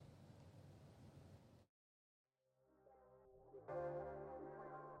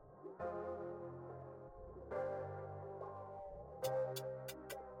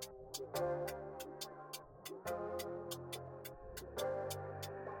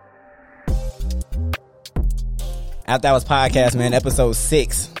After Hours Podcast, man, episode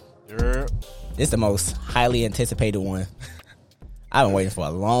 6. Yeah. This is the most highly anticipated one. I've been waiting for a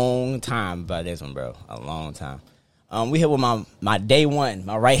long time about this one, bro. A long time. We here with my day one,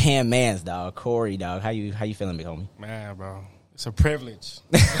 my right hand man's dog, Corey, dog. How you feeling, big homie? Man, bro, it's a privilege.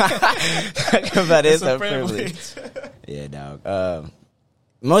 But it's a privilege. Yeah, dog.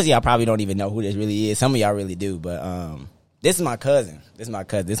 Most of y'all probably don't even know who this really is. Some of y'all really do, but this is my cousin. This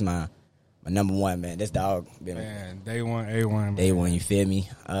is my number one, man. This dog been day one, A1. Day one, you feel me?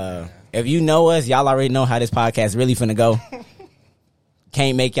 If you know us, y'all already know how this podcast really finna go.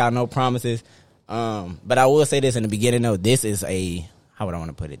 Can't make y'all no promises. But I will say this in the beginning, though. This is how would I want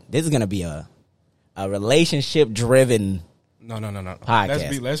to put it? This is gonna be a relationship driven No.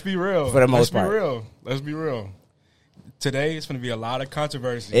 podcast. Let's be real. For the most part. Let's be real. Today it's gonna be a lot of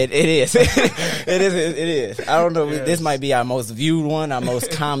controversy. It is. It is. I don't know. Yes. This might be our most viewed one, our most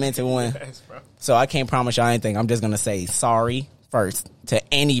commented one. Yes, bro. So I can't promise y'all anything. I'm just gonna say sorry first to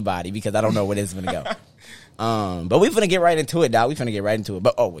anybody because I don't know where this is gonna go. But we finna get right into it, dog. We finna get right into it.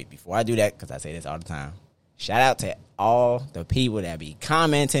 But wait, before I do that, because I say this all the time, shout out to all the people that be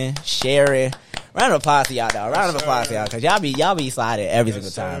commenting, sharing. Round of applause to y'all, dog. Round of applause to y'all, because y'all be sliding every single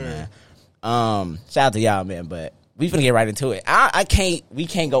time, man. Shout out to y'all, man. But we finna get right into it. We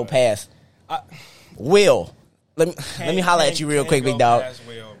can't go past Will. Let me holler at you real quick, big dog.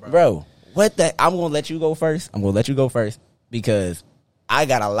 Bro, what the? I'm gonna let you go first. Because I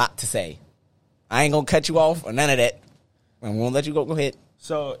got a lot to say. I ain't gonna cut you off or none of that. I'm gonna let you go. Go ahead.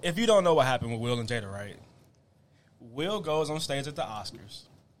 So if you don't know what happened with Will and Jada, right? Will goes on stage at the Oscars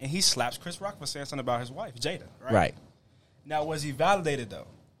and he slaps Chris Rock for saying something about his wife, Jada. Right. Now, was he validated though?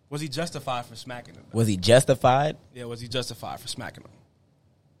 Was he justified for smacking him? Was he justified? Yeah, was he justified for smacking him?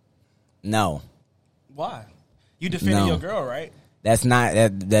 No. Why? You defending your girl, right? That's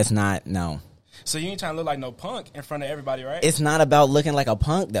not no. So you ain't trying to look like no punk in front of everybody, right? It's not about looking like a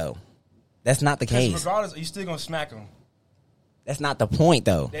punk though. That's not the case. Regardless, you still gonna smack him. That's not the point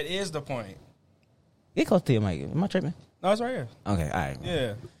though. That is the point. Get close to your mic. Am I tripping? No, it's right here. Okay, all right.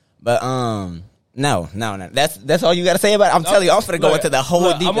 Yeah. But no. That's all you got to say about it. I'm telling you, I'm finna go into the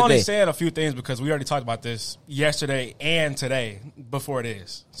whole deep. I'm only saying a few things because we already talked about this yesterday and today before it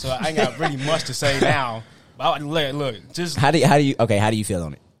is. So I ain't got really much to say now. But look, just how do you feel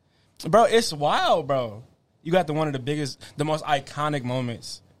on it, bro? It's wild, bro. You got one of the most iconic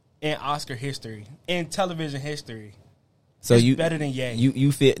moments in Oscar history, in television history. So it's better than Ye.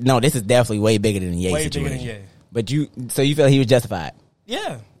 You feel this is definitely way bigger than Ye situation. Way bigger than Ye. But you feel he was justified?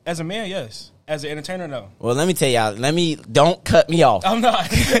 Yeah, as a man, yes. As an entertainer, no. Well, let me tell y'all. Don't cut me off. I'm not.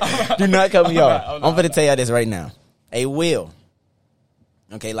 Do not cut me off. I'm going to tell y'all this right now. Hey, Will.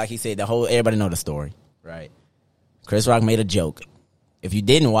 Okay, like he said, everybody know the story, right? Chris Rock made a joke. If you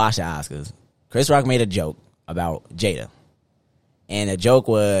didn't watch the Oscars, Chris Rock made a joke about Jada. And the joke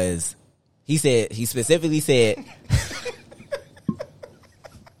was, he specifically said,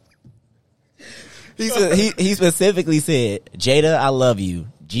 he specifically said, Jada, I love you.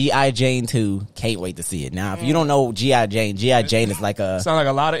 G.I. Jane 2, can't wait to see it. Now, if you don't know G.I. Jane is like a... Sound like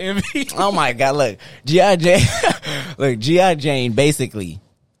a lot of envy. Oh, my God. Look, G.I. Jane basically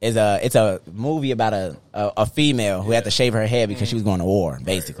is it's a movie about a female who had to shave her hair because she was going to war,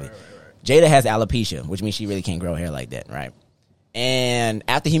 basically. Right. Jada has alopecia, which means she really can't grow hair like that, right? And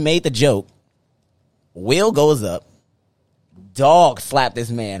after he made the joke, Will goes up, dog slapped this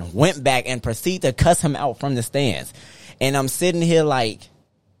man, went back and proceeded to cuss him out from the stands. And I'm sitting here like...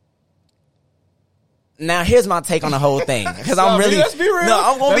 Now, here's my take on the whole thing. Because let's be real. No,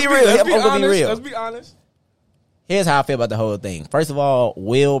 I'm going to be real. I'm going to be real. Let's be honest. Here's how I feel about the whole thing. First of all,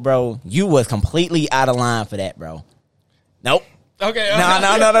 Will, bro, you was completely out of line for that, bro. Nope. Okay.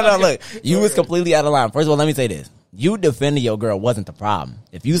 No. Look, you was completely out of line. First of all, let me say this. You defending your girl wasn't the problem.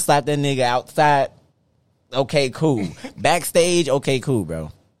 If you slapped that nigga outside, okay, cool. Backstage, okay, cool,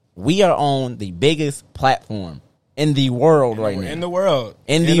 bro. We are on the biggest platform in the world right now. In the world.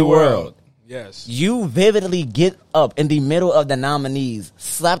 In the world. Yes. You vividly get up in the middle of the nominees,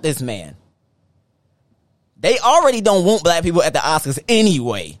 slap this man. They already don't want black people at the Oscars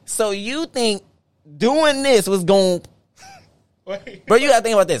anyway. So you think doing this was going... Bro, you got to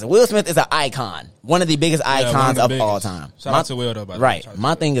think about this. Will Smith is an icon. One of the biggest icons of all time. Shout out to Will, though, by the way. Right.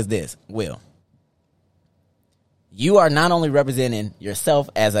 My thing is this, Will. You are not only representing yourself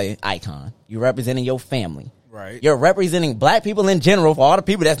as an icon, you're representing your family. Right. You're representing black people in general for all the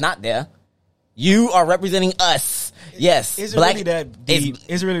people that's not there. You are representing us. Yes. Is it really that deep?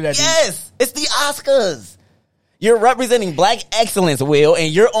 Yes. It's the Oscars. You're representing black excellence, Will,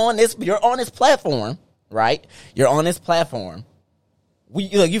 and you're on this platform, right? You're on this platform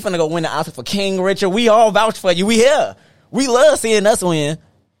You finna go win the Oscar for King Richard. We all vouch for you. We here. We love seeing us win.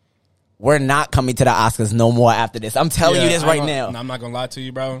 We're not coming to the Oscars no more after this. I'm telling you this right now. I'm not gonna lie to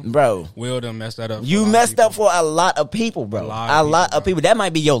you, bro. Bro, Will done messed that up. You messed up for a lot of people, bro. A lot of people. That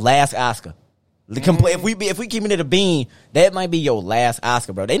might be your last Oscar. If we keep it a bean, that might be your last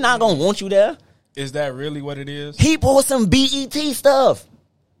Oscar, bro. They not gonna want you there. Is that really what it is? He pulled some BET stuff.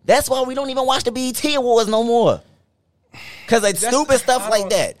 That's why we don't even watch the BET Awards no more. Cause it's stupid stuff like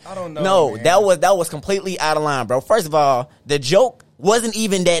that. I don't know. No, man. that was completely out of line, bro. First of all, the joke wasn't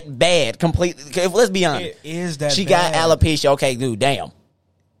even that bad. Completely. Let's be honest. It is that she bad. got alopecia. Okay, dude, damn.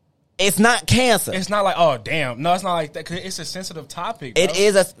 It's not cancer. It's not like, oh damn. No, it's not like that. Cause it's a sensitive topic. Bro. It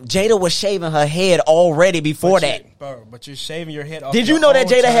is Jada was shaving her head already before that. Bro, but you're shaving your head off. Did you know that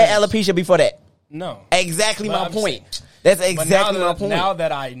Jada had alopecia before that? No. Exactly my point. That's exactly my point. Now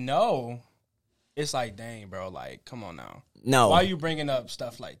that I know, it's like, dang, bro. Like, come on now. No. Why are you bringing up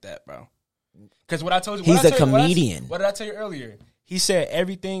stuff like that, bro? Because what I told you, he's a comedian. What did I tell you earlier? He said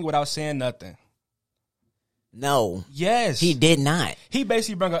everything without saying nothing. No. Yes. He did not. He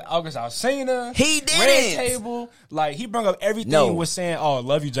basically brought up August Alsina. He did. Red Table. Like, he brought up everything with saying, oh,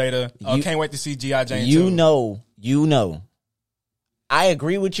 love you, Jada. Can't wait to see G.I. Jane You 2. know. I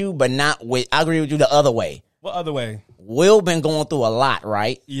agree with you, but I agree with you the other way. What other way? Will been going through a lot,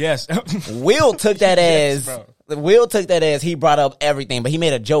 right? Yes. Will took that as he brought up everything, but he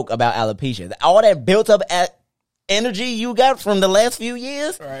made a joke about alopecia. All that built up energy you got from the last few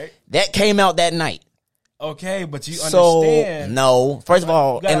years, right? That came out that night. Okay, but you understand. No, first of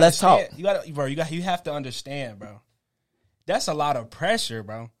all, and let's talk. You have to understand, bro. That's a lot of pressure,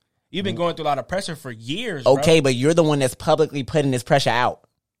 bro. You've been going through a lot of pressure for years, okay, bro. But you're the one that's publicly putting this pressure out.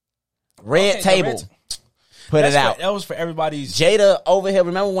 Red Table. Put it out. That was for everybody's. Jada over here,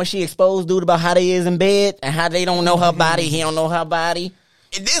 remember when she exposed dude about how they is in bed and how they don't know her body, he don't know her body?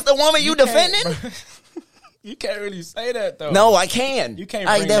 Is this the woman you defending? You can't really say that, though. No, I can. You can't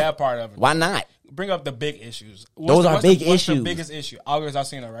bring that part of it. Why not? Bring up the big issues. Those are big issues. What's the biggest issue? August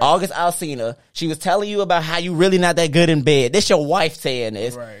Alsina, right? August Alsina. She was telling you about how you really not that good in bed. This your wife saying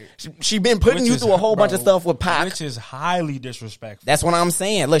this. Right. She been putting you through a whole bunch of stuff with Pac. Which is highly disrespectful. That's what I'm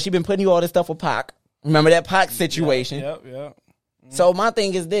saying. Look, she been putting you all this stuff with Pac. Remember that Pac situation? Yep. So my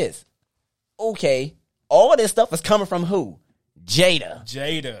thing is this. Okay, all this stuff is coming from who? Jada.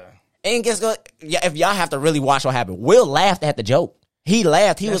 And guess what? Yeah, if y'all have to really watch what happened, Will laughed at the joke. He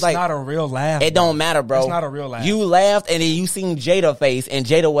laughed. He was like, "It's not a real laugh." It don't matter, bro. It's not a real laugh. You laughed, and then you seen Jada face, and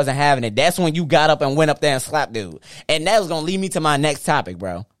Jada wasn't having it. That's when you got up and went up there and slapped dude. And that was gonna lead me to my next topic,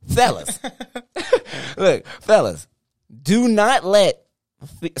 bro. Fellas, look, fellas, do not let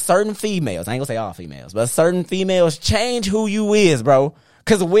certain females, I ain't gonna say all females, but certain females change who you is, bro.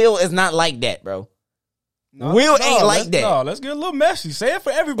 Because Will is not like that, bro. Will ain't like that. No, let's get a little messy. Say it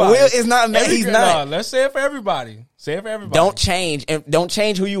for everybody. Will is not messy. He's not. No, let's say it for everybody. Say it for everybody. Don't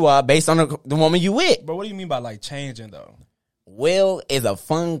change who you are based on the woman you with. But what do you mean by like changing though? Will is a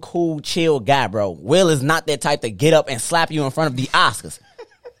fun, cool, chill guy, bro. Will is not that type to get up and slap you in front of the Oscars.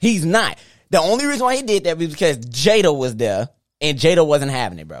 He's not. The only reason why he did that was because Jada was there and Jada wasn't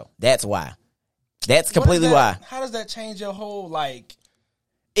having it, bro. That's why. That's completely why. How does that change your whole like?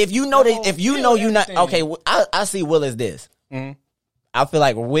 If you know that, if you know you're not okay, I see Will as this. Mm-hmm. I feel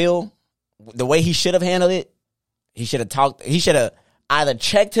like Will, the way he should have handled it, he should have talked. He should have either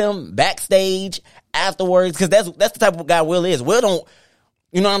checked him backstage afterwards, because that's the type of guy Will is. Will don't,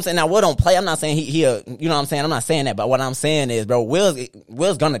 you know what I'm saying? Now Will don't play. I'm not saying he you know what I'm saying? I'm not saying that, but what I'm saying is, bro,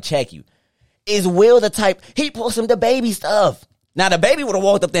 Will's gonna check you. Is Will the type? He pulls some the baby stuff. Now the baby would have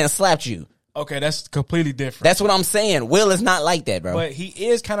walked up there and slapped you. Okay, that's completely different. That's what I'm saying. Will is not like that, bro. But he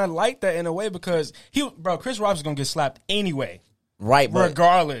is kind of like that in a way, because Chris Rock is gonna get slapped anyway, right?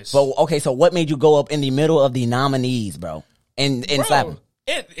 Regardless. But okay, so what made you go up in the middle of the nominees, bro, and slap him?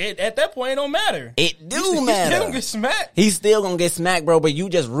 It at that point it don't matter. It do matter. He's still gonna get smacked. He's still gonna get smacked, bro. But you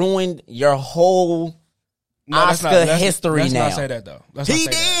just ruined your whole Oscar history now. Let's not say that though. He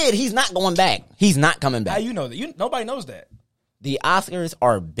did. He's not going back. He's not coming back. How you know that? Nobody knows that. The Oscars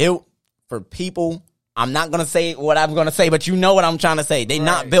are built for people. I'm not gonna say what I'm gonna say, but you know what I'm trying to say. They're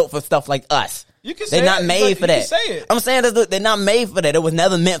not built for stuff like us. They're not made for that. You can say it. I'm saying they're not made for that. It was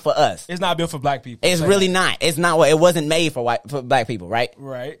never meant for us. It's not built for black people. It's really not. It's not what it wasn't made for black people, right?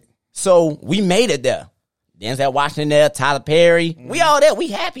 Right. So we made it there. Denzel Washington there, Tyler Perry. We all there. We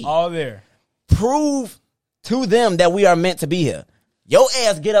happy. All there. Prove to them that we are meant to be here. Your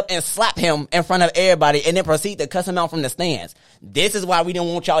ass get up and slap him in front of everybody and then proceed to cuss him out from the stands. This is why we didn't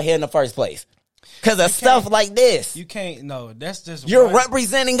want y'all here in the first place. Because of stuff like this. You can't, no, that's just... You're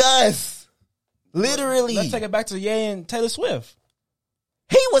representing us. Literally. Let's take it back to Ye and Taylor Swift.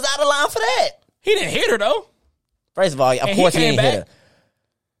 He was out of line for that. He didn't hit her though. First of all, of course he didn't hit her.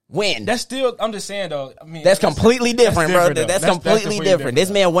 When? That's still, I'm just saying though. I mean, that's completely different, bro. Though. That's completely different. This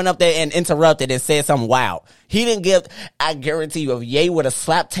man went up there and interrupted and said something wild. He didn't give. I guarantee you, if Ye would have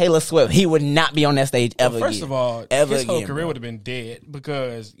slapped Taylor Swift, he would not be on that stage ever again. First of all, his whole career bro. would have been dead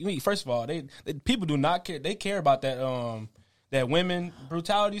because first of all, they people do not care. They care about that that women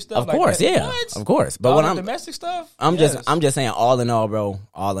brutality stuff. Of course, like yeah, what? Of course. But all when the I'm domestic stuff, I'm just saying, all in all, bro.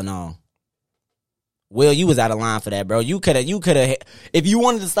 All in all. Will, you was out of line for that, bro. You could have, if you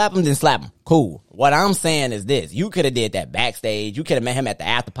wanted to slap him, then slap him. Cool. What I'm saying is this. You could have did that backstage. You could have met him at the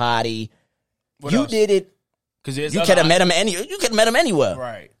after party. What you else? did it. Cause you could have met him you could have met him anywhere.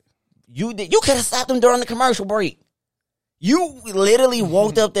 Right. You could have slapped him during the commercial break. You literally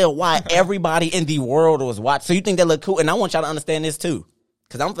walked up there while everybody in the world was watching. So you think that look cool? And I want y'all to understand this too.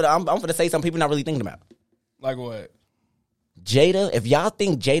 Cause I'm gonna say something people not really thinking about. Like what? Jada, if y'all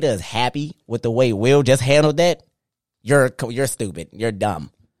think Jada is happy with the way Will just handled that, you're stupid. You're dumb.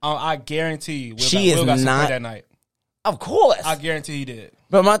 I guarantee you, Will got not that night. Of course, I guarantee he did.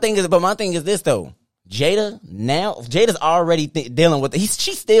 But my thing is this though. Jada's already dealing with.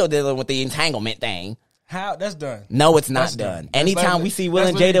 She's still dealing with the entanglement thing. How that's done? No, it's not done. Anytime we see Will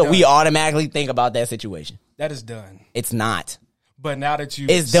and Jada, we automatically think about that situation. That is done. It's not. But now that you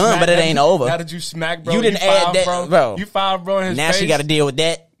it's done, but it ain't over. Now that you smack, bro, you didn't add that, bro. You filed, bro, in his now face. She got to deal with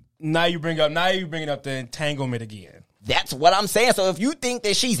that. Now you bringing up the entanglement again. That's what I'm saying. So if you think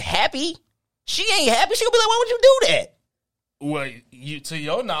that she's happy, she ain't happy. She gonna be like, why would you do that? Well, to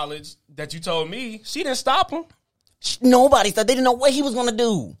your knowledge, that you told me, she didn't stop him. Nobody said. They didn't know what he was gonna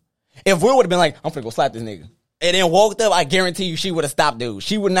do. If Will would have been like, I'm finna go slap this nigga, and then walked up, I guarantee you she would have stopped dude.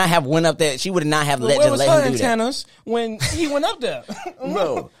 She would not have went up there. She would not have let him do that. When he went up there.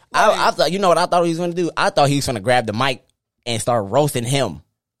 Bro, I thought, you know what I thought he was going to do? I thought he was going to grab the mic and start roasting him.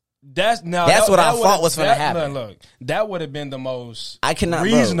 That's what I thought was going to happen. Look, that would have been the most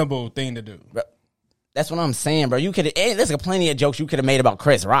reasonable thing to do. Bro, that's what I'm saying, bro. You could. There's plenty of jokes you could have made about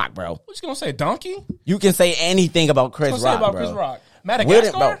Chris Rock, bro. What you going to say, donkey? You can say anything about Chris Rock, bro. Chris Rock?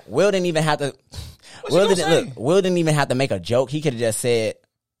 Madagascar? Will didn't even have to. Will didn't even have to make a joke. He could have just said,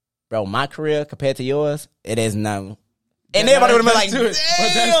 bro, my career compared to yours, it is no. And everybody would have been like,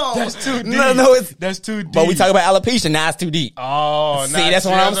 damn. That's too deep. No, that's too deep. But we talk about alopecia, now it's too deep. Oh, see, that's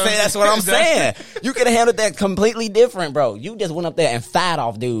what I'm saying. That's what I'm saying. You could have handled that completely different, bro. You just went up there and fired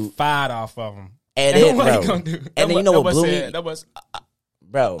off, dude. Fired off of him. And then, bro. And then you know what blew me?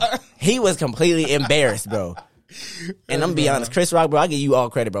 Bro, he was completely embarrassed, bro. And I'm gonna be honest, Chris Rock, bro, I give you all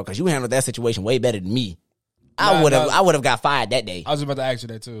credit, bro, because you handled that situation way better than me. I would have got fired that day. I was about to ask you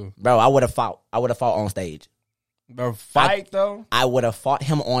that too, bro. I would have fought on stage. Bro, though. I would have fought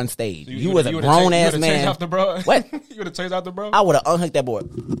him on stage. So you was a grown ass man. Chased after bro. What? You would have chased after bro. I would have unhooked that boy.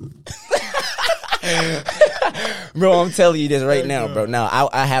 Bro, I'm telling you this right now, bro. No,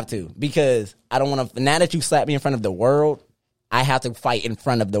 I have to, because I don't want to. Now that you slapped me in front of the world, I have to fight in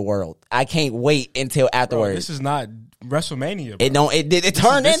front of the world. I can't wait until afterwards. Bro, this is not WrestleMania, bro. It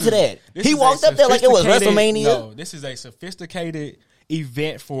turned into that. He walked up there like it was WrestleMania. No, this is a sophisticated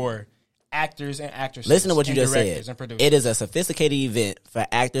event for actors and actresses. Listen to what you just said. It is a sophisticated event for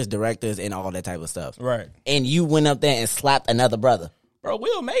actors, directors, and all that type of stuff. Right. And you went up there and slapped another brother. Bro,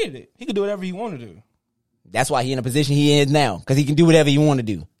 Will made it. He could do whatever he wanted to do. That's why he in the position he is now, because he can do whatever he want to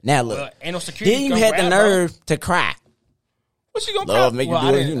do. Now look, ain't no security. Then you had the nerve to cry. What you gonna love make you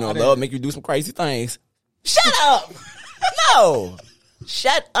do it? You know, love make you do some crazy things. Shut up. No,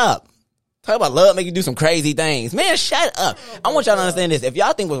 shut up. Talk about love make you do some crazy things, man. Shut up. I want y'all to understand this. If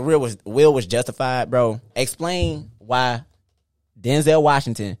y'all think Will was justified, bro, explain why Denzel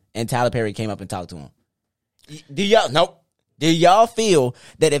Washington and Tyler Perry came up and talked to him. Do y'all feel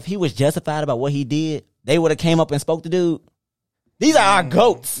that if he was justified about what he did, they would have came up and spoke to dude? These are our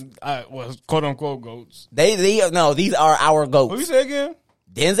goats. Well, quote unquote goats. These are our goats. What you say again?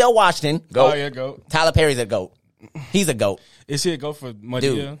 Denzel Washington, goat. Oh yeah, goat. Tyler Perry's a goat. He's a goat. Is he a goat for Madea?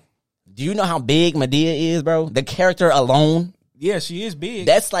 Dude, do you know how big Madea is, bro? The character alone. Yeah, she is big.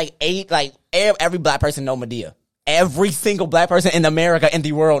 That's every black person know Madea. Every single black person in America, in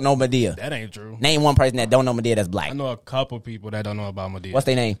the world, know Madea. That ain't true. Name one person that don't know Madea that's black. I know a couple people that don't know about Madea. What's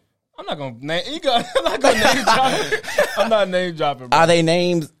their name? I'm not gonna name. I'm not gonna name drop. I'm not name dropping. Bro. Are they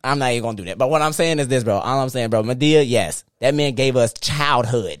names? I'm not even gonna do that. But what I'm saying is this, bro. All I'm saying, bro. Madea, yes, that man gave us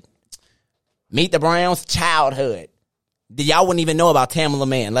childhood. Meet the Browns, childhood. Y'all wouldn't even know about Tamala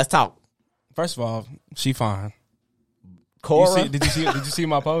Man. Let's talk. First of all, she fine. Cora, did you see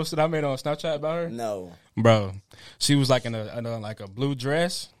my post that I made on Snapchat about her? No, bro. She was like in a like a blue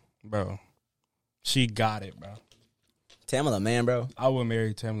dress, bro. She got it, bro. Tamala Man, bro. I would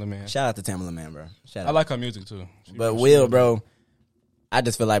marry Tamala Man. Shout out to Tamala Man, bro. Shout out. I like her music too. But Will, bro, I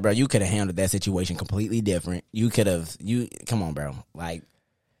just feel like, bro, you could have handled that situation completely different. You could have, come on, bro. Like,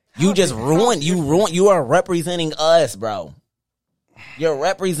 you are representing us, bro. You're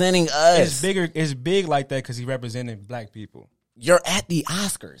representing us. It's big like that because he represented black people. You're at the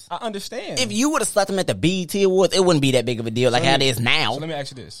Oscars. I understand. If you would have slapped him at the BET Awards, it wouldn't be that big of a deal like how it is now. So let me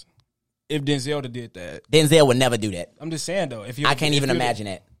ask you this. If Denzel did that. Denzel would never do that. I'm just saying, though. I can't even imagine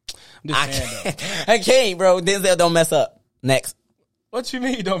that. I'm just saying, though. I can't, bro. Denzel don't mess up. Next. What you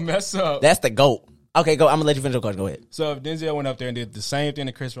mean he don't mess up? That's the GOAT. Okay, go. I'm going to let you finish your question. Go ahead. So if Denzel went up there and did the same thing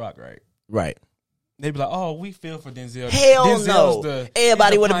to Chris Rock, right? Right. They'd be like, oh, we feel for Denzel. Hell Denzel's no.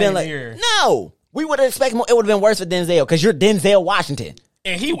 Everybody would have been like, no. We would have expected more. It would have been worse for Denzel because you're Denzel Washington.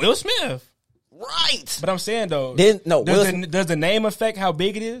 And he Will Smith. Right. But I'm saying, though, does the name affect how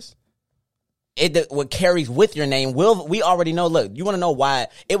big it is? What carries with your name, we already know. Look, you want to know why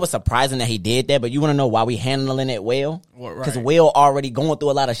it was surprising that he did that, but you want to know why we handling it well? Because Will already going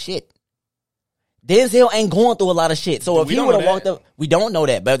through a lot of shit. Denzel ain't going through a lot of shit. So if he would have walked up, we don't know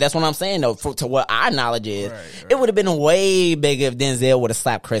that, but that's what I'm saying though. To what our knowledge is, it would have been way bigger if Denzel would have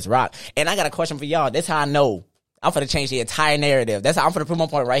slapped Chris Rock. And I got a question for y'all. That's how I know. I'm finna change the entire narrative. That's how I'm finna put my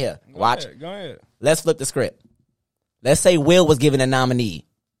point right here. Watch. Go ahead. Let's flip the script. Let's say Will was given a nominee.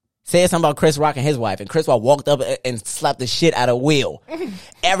 Said something about Chris Rock and his wife, and Chris Rock walked up and slapped the shit out of Will.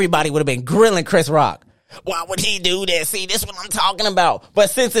 Everybody would have been grilling Chris Rock. Why would he do that? See, this is what I'm talking about.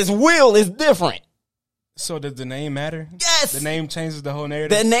 But since it's Will, it's different. So does the name matter? Yes. The name changes the whole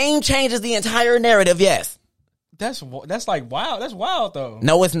narrative? The name changes the entire narrative, yes. That's like wild. That's wild, though.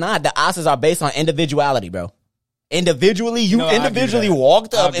 No, it's not. The Oscars are based on individuality, bro. Individually, individually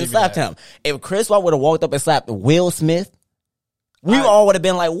walked up and slapped him. If Chris Rock would have walked up and slapped Will Smith, we all would have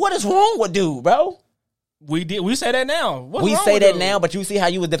been like, what is wrong with dude, bro? We say that now. We say that now, but you see how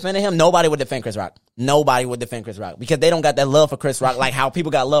you was defending him? Nobody would defend Chris Rock. Nobody would defend Chris Rock because they don't got that love for Chris Rock like how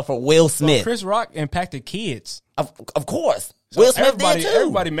people got love for Will Smith. So Chris Rock impacted kids. Of course. So Will Smith did too.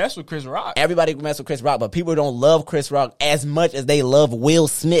 Everybody messed with Chris Rock. Everybody messed with Chris Rock, but people don't love Chris Rock as much as they love Will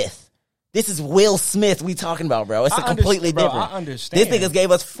Smith. This is Will Smith we talking about, bro. It's completely different. I understand. This niggas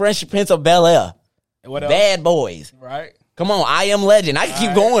gave us Fresh Prince of Bel-Air. What else? Bad Boys. Right. Come on, I Am Legend. I can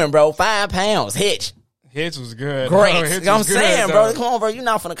keep going, bro. 5 pounds. Hitch. Hitch was good. Great. I'm saying, bro. Come on, bro. You're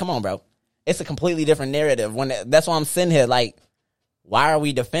not finna. Come on, bro. It's a completely different narrative. That's why I'm sitting here like, why are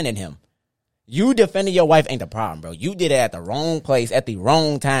we defending him? You defending your wife ain't the problem, bro. You did it at the wrong place at the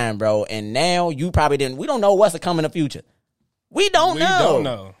wrong time, bro. And now you probably didn't. We don't know what's to come in the future. We don't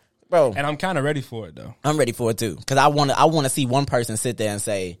know, bro. And I'm kind of ready for it though. I'm ready for it too because I want to see one person sit there and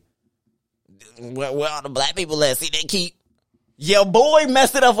say, "Where all the black people at? See, they keep your boy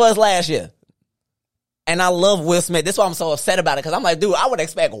messed it up for us last year." And I love Will Smith. That's why I'm so upset about it because I'm like, dude, I would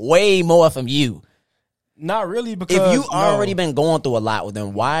expect way more from you. Not really, because if you already been going through a lot with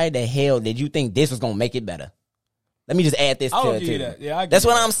them, why the hell did you think this was gonna make it better? Let me just add this to it too. That's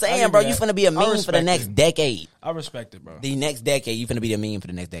what I'm saying, bro. You finna be a meme for the next decade. I respect it, bro. The next decade, you finna be the meme for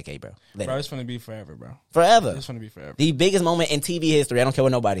the next decade, bro. Bro, it's finna be forever, bro. Forever. It's finna be forever. The biggest moment in TV history. I don't care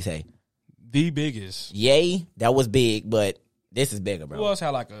what nobody say. The biggest. Yay, that was big, but this is bigger, bro. Who else had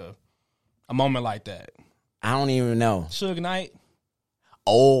like a moment like that? I don't even know. Suge Knight.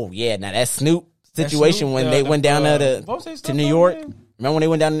 Oh yeah, now that Snoop situation when they went down there to New York. Remember when they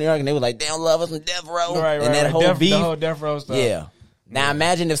went down to New York and they were like, "They don't love us from Death Row," and that whole beef, the whole Death Row stuff. Yeah. Now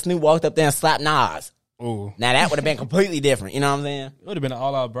imagine if Snoop walked up there and slapped Nas. Ooh. Now that would have been completely different. You know what I'm saying? It would have been an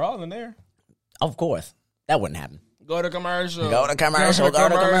all-out brawl in there. Of course, that wouldn't happen. Go to commercial. Go to commercial. Go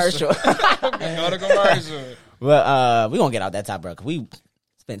to commercial. Go to commercial. But we gonna get out that topic, bro. Cause we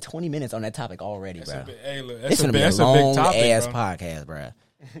spent 20 minutes on that topic already, bro. It's gonna be a long ass podcast, bro.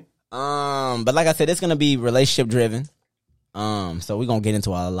 But like I said, it's gonna be relationship driven. So we're gonna get into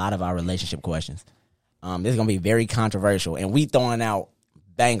a lot of our relationship questions. This is gonna be very controversial, and we throwing out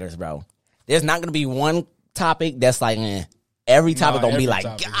bangers, bro. There's not gonna be one topic that's like, every topic gonna be like,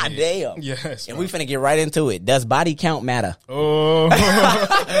 God damn. Yes. And we finna get right into it. Does body count matter? Oh.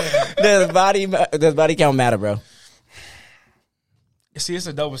 Does body count matter, bro? See, it's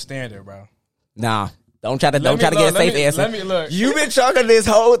a double standard, bro. Nah. Don't try to get a safe answer. Let me look. You've been talking this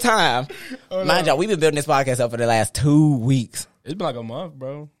whole time. Mind y'all, we've been building this podcast up for the last 2 weeks. It's been like a month,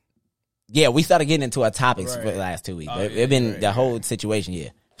 bro. Yeah, we started getting into our topics for the last 2 weeks. It's been the whole situation, yeah.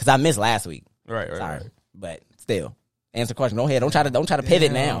 Because I missed last week. Right. Sorry. But still. Answer the question. Go ahead. Don't try to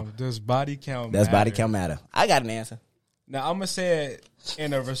pivot now. Does body count matter? Does body count matter? I got an answer. Now, I'm going to say it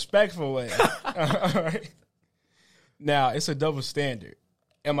in a respectful way. All right. Now, it's a double standard.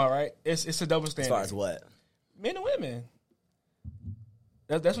 Am I right? It's a double standard. As far as what? Men and women.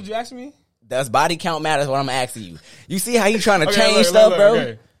 That's what you asking me? Does body count matter? Is what I'm asking you. You see how you trying to change stuff, bro?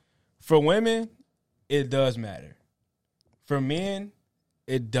 Okay. For women, it does matter. For men,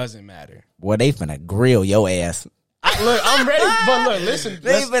 it doesn't matter. Well, they finna grill your ass. Look, I'm ready. But look, listen.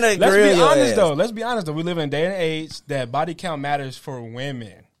 Let's be honest, though. Let's be honest, though. We live in a day and age that body count matters for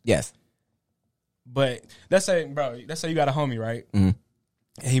women. Yes. But let's say you got a homie, right? Mm-hmm.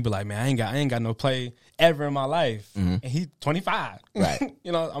 And he be like, man, I ain't got no play ever in my life. Mm-hmm. And he's 25. Right.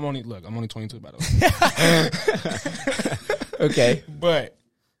 You know, I'm only 22, by the way. Okay. But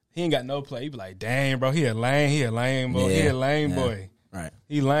he ain't got no play. He be like, dang, bro, he a lame boy. Yeah. He a lame boy. Right.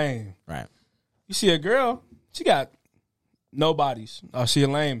 He lame. Right. You see a girl, she got no bodies. Oh, she a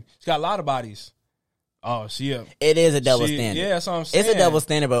lame. She got a lot of bodies. Oh, it is a double standard. Yeah, that's what I'm saying. It's a double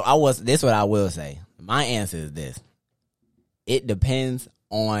standard, but this is what I will say. My answer is this. It depends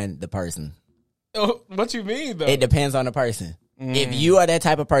on the person. Oh, what you mean, though? It depends on the person. If you are that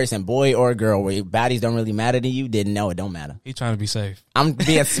type of person, boy or girl, where your bodies don't really matter to you, then no, it don't matter. He trying to be safe. I'm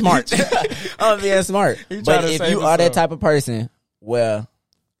being smart. I'm being smart. But if you are that type of person where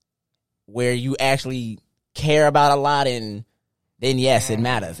you actually care about a lot, and then yes, it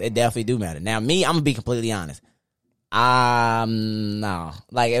matters. It definitely do matter. Now, me, I'm gonna be completely honest. No,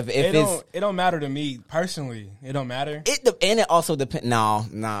 like if it don't matter to me personally. It don't matter. And it also depends. No.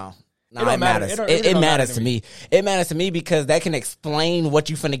 It matters. It matters to me. It matters to me because that can explain what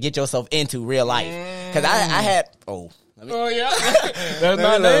you finna get yourself into real life. Because I had yeah, that's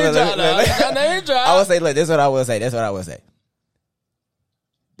not name drop. I would say, look, this is what I will say.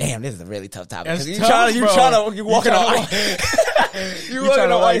 Damn, this is a really tough topic. You walking on. You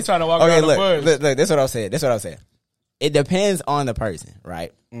trying to walk around the bush. Look, this is what I'm saying. It depends on the person,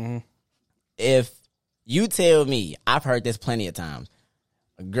 right? Mm-hmm. If you tell me, I've heard this plenty of times,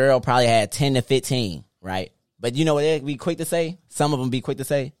 a girl probably had 10 to 15, right? But you know what they'd be quick to say? Some of them be quick to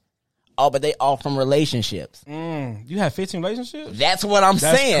say, oh, but they all from relationships. You have 15 relationships? That's what I'm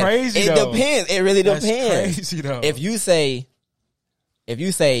saying. That's crazy, It depends. It really depends. That's crazy, though. If you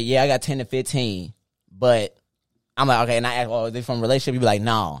say, yeah, I got 10 to 15, but I'm like, okay, and I ask, well, are they from a relationship? You be like,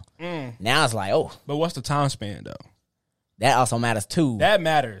 no. Now it's like, oh. But what's the time span, though? That also matters, too. That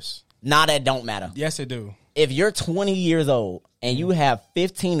matters. Nah, that don't matter. Yes, it do. If you're 20 years old and you have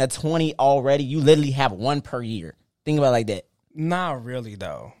 15 to 20 already, you literally have one per year. Think about it like that. Not really,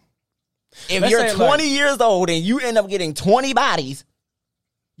 though. If you're 20 years old and you end up getting 20 bodies,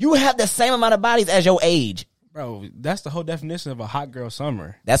 you have the same amount of bodies as your age. Bro, that's the whole definition of a hot girl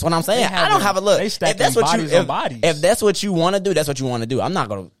summer. That's what I'm saying. I don't have a look. They stack bodies on bodies. If that's what you want to do, that's what you want to do. I'm not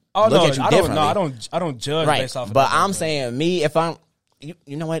going to look at you differently. I don't judge based off of but I'm saying, me, if I'm, you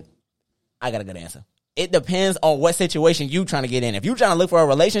know what? I got a good answer. It depends on what situation you trying to get in. If you trying to look for a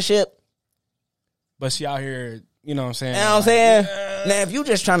relationship. But she out here, you know what I'm saying? You know what I'm saying? Now, if you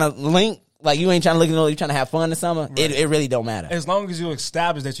just trying to link, like you ain't trying to look, you trying to have fun or something, right. It really don't matter. As long as you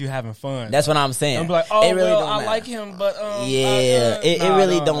establish that you having fun. That's what I'm saying. I'm like, oh, it really don't matter. I like him, but it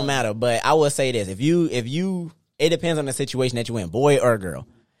really don't matter. But I will say this: if you, it depends on the situation that you in, boy or girl.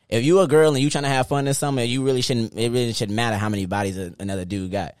 If you a girl and you trying to have fun or something, it really shouldn't matter how many bodies another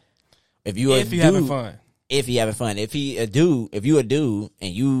dude got. If you having fun, if you a dude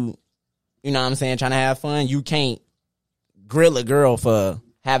and you know what I'm saying, trying to have fun, you can't grill a girl for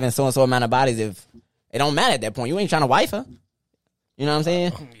having so and so amount of bodies. If it don't matter at that point, you ain't trying to wife her. You know what I'm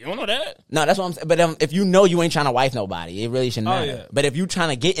saying? You don't know that. No, that's what I'm saying. But if you know you ain't trying to wife nobody, it really shouldn't matter. Yeah. But if you trying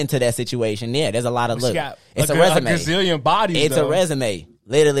to get into that situation, yeah, there's a lot of look. It's a resume. A gazillion bodies. It's a resume,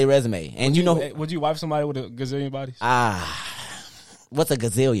 literally resume. And would you wife somebody with a gazillion bodies? What's a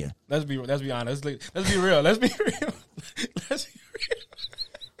gazillion? Let's be honest. Let's be real. Let's be real.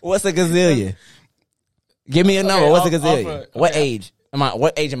 What's a gazillion? Give me a number. What's a gazillion? What age am I?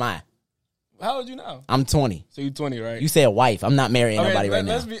 What age am I? How old you now? I'm 20. So you 20, right? You said wife. I'm not marrying nobody right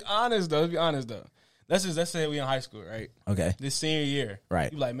now. Let's be honest though. Let's say we in high school, right? Okay. This senior year,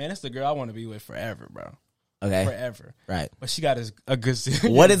 right? You like, man, that's the girl I want to be with forever, bro. Okay. Forever, right? But she got a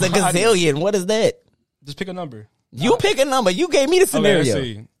gazillion. What is a gazillion? What is that? Just pick a number. You pick a number. You gave me the scenario.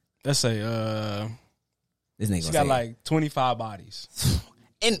 Okay, let's say this nigga she got like 25 bodies.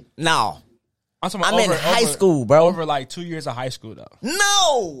 And no. I'm in high school, bro. Over like 2 years of high school, though.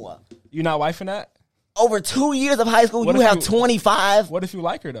 No. You not wifing that? Over 2 years of high school, you have 25. What if you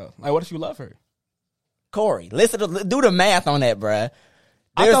like her, though? Like, what if you love her? Corey, do the math on that, bruh.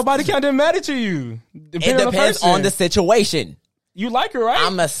 I thought body count didn't matter to you. It depends on the situation. You like her, right?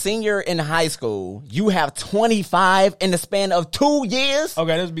 I'm a senior in high school. You have 25 in the span of 2 years.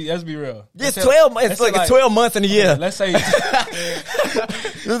 Okay, let's be real. It's 12. It's like 12 months in a year. Let's say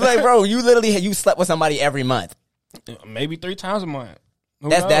it's like, bro, you literally slept with somebody every month. Maybe 3 times a month.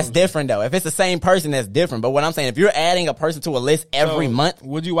 That's different though. If it's the same person, that's different. But what I'm saying, if you're adding a person to a list every month,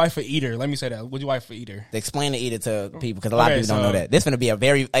 would you wife for Eater? Let me say that. Would you wife for Eater? Explain the Eater to people because a lot of people don't know that. This is gonna be a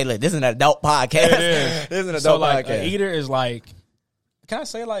very look. This is an adult podcast. This is an adult podcast. Eater is like. Can I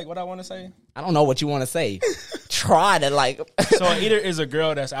say like what I want to say? I don't know what you want to say. Try to like. So an Eater is a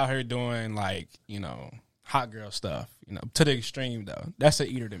girl that's out here doing like hot girl stuff. To the extreme though. That's an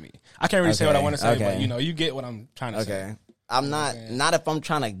Eater to me. I can't really say what I want to say, but you get what I'm trying to say. I'm not if I'm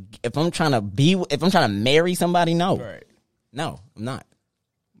trying to marry somebody, no. Right. No, I'm not.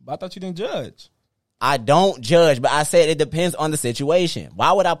 But I thought you didn't judge. I don't judge, but I said it depends on the situation.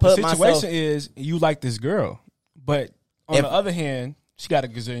 Why would I put myself... The situation is you like this girl, but on the other hand, she got a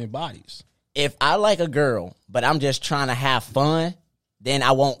gazillion bodies. If I like a girl, but I'm just trying to have fun, then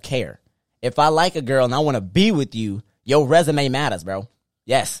I won't care. If I like a girl and I want to be with you, your resume matters, bro.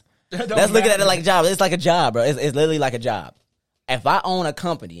 Yes. Let's look at it like a job. It's like a job, bro. It's literally like a job. If I own a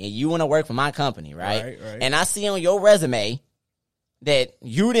company and you want to work for my company, right? And I see on your resume that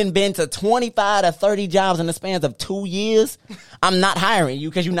you done been to 25 to 30 jobs in the spans of 2 years, I'm not hiring you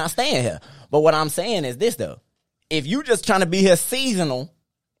because you're not staying here. But what I'm saying is this, though. If you just trying to be here seasonal,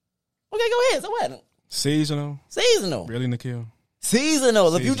 okay, go ahead. So what? Seasonal. Really, Nikhil?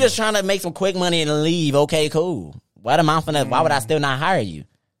 Seasonal. If you just trying to make some quick money and leave, okay, cool. Why would I still not hire you?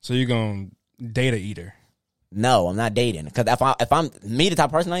 So you're going to date a Eater? No, I'm not dating. Because if I'm me, the type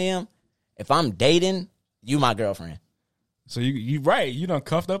of person I am, if I'm dating, you my girlfriend. So you right. You done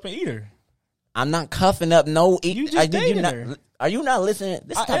cuffed up an Eater. I'm not cuffing up no Eater. You just dating her. Are you not listening?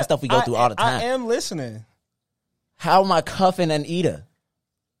 This is the type of stuff we go through all the time. I am listening. How am I cuffing an Eater?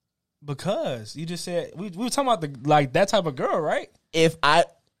 Because you just said we were talking about that type of girl, right? If I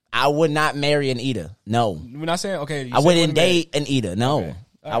would not marry an Eater. No. We're not saying okay. I wouldn't date an Eater. No.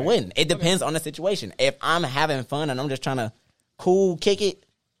 Okay. I wouldn't. It depends on the situation. If I'm having fun and I'm just trying to kick it,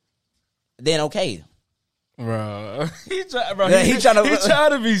 then okay. Bro, he's trying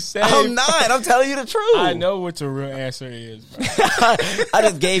to be safe. I'm not. I'm telling you the truth. I know what your real answer is, bro. I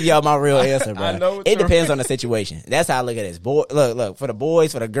just gave y'all my real answer, bro. I know it depends on the situation. That's how I look at this. Look, for the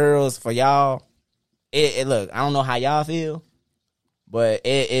boys, for the girls, for y'all, look, I don't know how y'all feel. But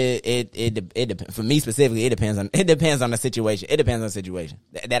it depends. For me specifically, it depends on the situation. It depends on the situation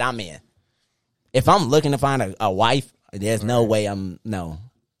that I'm in. If I'm looking to find a wife, there's no way I'm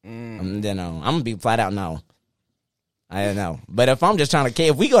gonna be flat out no. I don't know. But if I'm just trying to,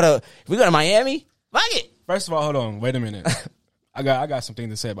 if we go to Miami, fuck it. First of all, hold on, wait a minute. I got something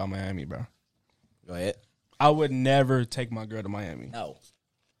to say about Miami, bro. Go ahead. I would never take my girl to Miami. No,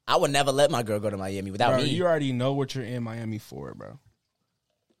 I would never let my girl go to Miami without me. You already know what you're in Miami for, bro.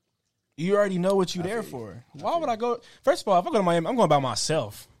 You already know what you're there for. Why would I go? First of all, if I go to Miami, I'm going by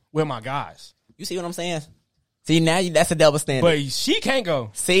myself with my guys. You see what I'm saying? See, now that's a double standard. But she can't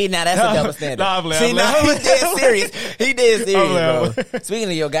go. See, now that's a double standard. See, now he dead serious. He dead serious, bro. Speaking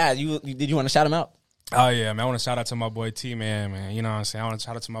of your guys, did you want to shout them out? Oh, yeah, man. I want to shout out to my boy T-Man, man. You know what I'm saying? I want to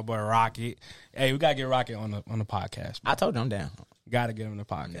shout out to my boy Rocket. Hey, we got to get Rocket on the podcast, bro. I told you I'm down. Got to get him on the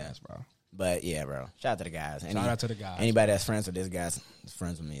podcast, bro. But, yeah, bro. Shout out to the guys. Shout out to the guys. Anybody that's friends with this guy's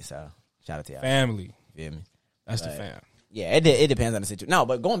friends with me, so shout out to y'all. Family. You feel me? That's the fam. Yeah, it depends on the situation. No,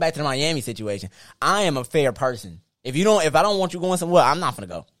 but going back to the Miami situation, I am a fair person. If I don't want you going somewhere, I'm not gonna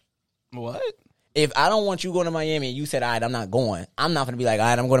go. What? If I don't want you going to Miami and you said, all right, I'm not going, I'm not gonna be like, all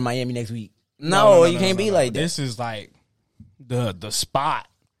right, I'm going to Miami next week. No, you can't be like that. This is like the spot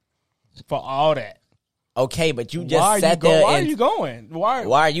for all that. Okay, but you just sat there. Why are you going? Why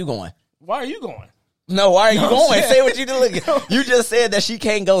are you going? Why are you going? No, why are you going? Say what you do. You just said that she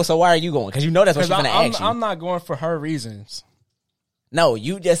can't go, so why are you going? Because you know that's what she's going to ask you. I'm not going for her reasons. No,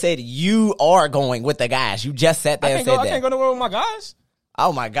 you just said you are going with the guys. You just sat there and said that. I can't go nowhere with my guys.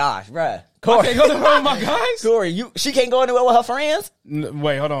 Oh, my gosh, bruh. Corey. I can't go nowhere with my guys? Corey, she can't go anywhere with her friends?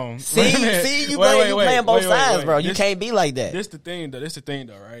 Wait, hold on. See, you playing both sides, bro. You can't be like that. This the thing,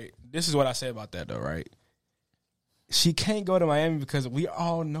 though, right? This is what I say about that, though, right? She can't go to Miami because we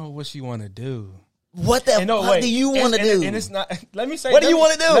all know what she want to do. What the fuck do you want to do? And it's not. Let me say. What do you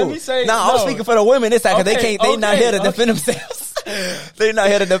want to do? Let me say. I'm speaking for the women this time because they're not here to defend themselves. They're not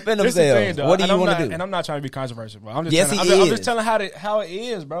here to defend themselves. What do you want to do? And I'm not trying to be controversial, bro. I'm just telling how it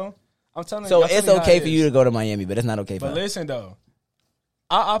is, bro. I'm telling. So it's okay for you to go to Miami, but it's not okay for. But listen though,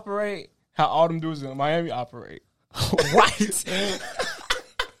 I operate how all them dudes in Miami operate. Right.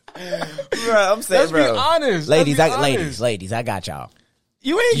 Bro, I'm saying, Let's be honest. Ladies, I got y'all.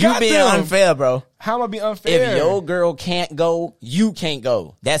 You ain't You got being them. unfair, bro. How am I being unfair? If your girl can't go, you can't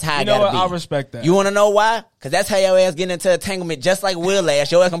go. That's how you it know gotta what? be. I respect that. You want to know why? Because that's how your ass getting into entanglement, just like Will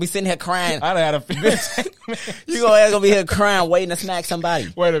ass. Your ass gonna be sitting here crying. I done had a feeling. You gonna ass gonna be here crying, waiting to smack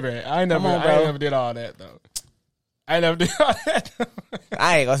somebody. Wait a minute. I ain't never did all that though. I ain't never did all that.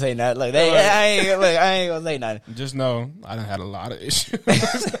 I ain't gonna say nothing. Look, I ain't gonna say nothing. Just know I done had a lot of issues.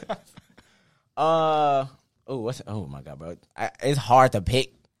 Oh my god, bro! It's hard to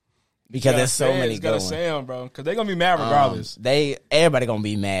pick because there's so many gotta going. say them, bro, because they gonna be mad regardless. Everybody gonna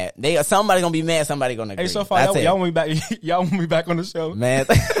be mad. Somebody gonna be mad. Somebody gonna agree. Hey, so far y'all want me back? Y'all want me back on the show, man?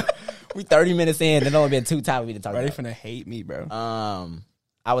 We 30 minutes in. There's only been 2 topics to talk bro, about. They finna hate me, bro.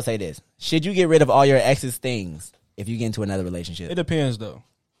 I would say this: should you get rid of all your ex's things if you get into another relationship? It depends, though.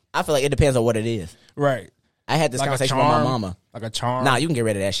 I feel like it depends on what it is. Right. I had this Like conversation with my mama. Like a charm. Nah, you can get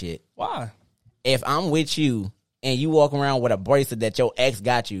rid of that shit. Why? If I'm with you and you walk around with a bracelet that your ex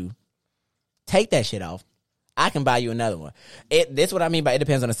got you, take that shit off. I can buy you another one. This is what I mean by it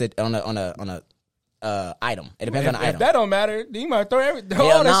depends on a item. It depends on the item. If that don't matter, then you might throw everything.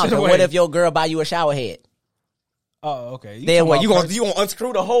 Hell no, but what if your girl buy you a shower head? Oh, okay. Then what? You gonna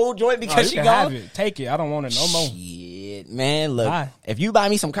unscrew the whole joint because she can gone? have it. Take it. I don't want it no more. Shit, man. Look, Why? if you buy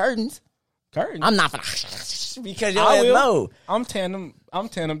me some curtains, I'm not gonna because your ass know. I'm tearing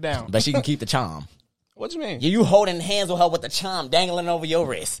them down. But she can keep the charm. What you mean? You holding hands with her with the charm dangling over your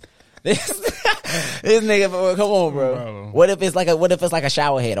wrist. This nigga, come on, bro. What if it's like a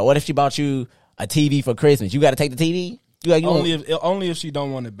shower head, or what if she bought you a TV for Christmas? You got to take the TV. Only if she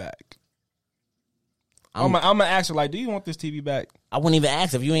don't want it back. I'm gonna ask her like, do you want this TV back? I wouldn't even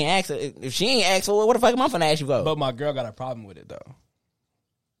ask if you ain't ask her. If she ain't asked, well, what the fuck am I finna ask you for? But my girl got a problem with it though.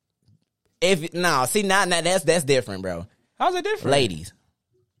 That's different, bro. How's it different, ladies?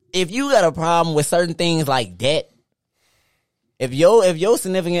 If you got a problem with certain things like that, if your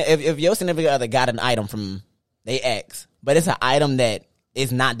significant other got an item from they ex, but it's an item that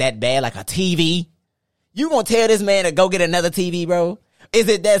is not that bad, like a TV, you gonna tell this man to go get another TV, bro? Is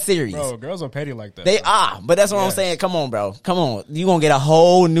it that serious? Bro, girls are petty like that. They are, but that's what I'm saying. Come on, bro. Come on. You gonna get a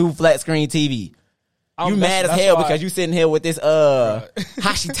whole new flat screen TV. You mad as hell because you sitting here with this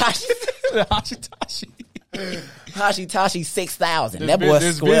Hashitashi. Hashitashi 6000. That boy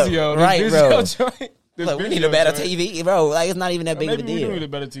square, right, bro? Look, we need a better TV, bro. Like, it's not even that big of a deal. We need a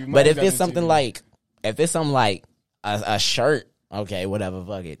better TV. But if it's something like a shirt, okay, whatever,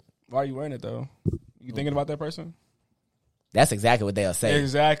 fuck it. Why are you wearing it though? You thinking about that person? That's exactly what they'll say.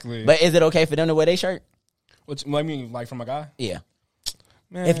 Exactly. But is it okay for them to wear their shirt? What I mean, like from a guy? Yeah.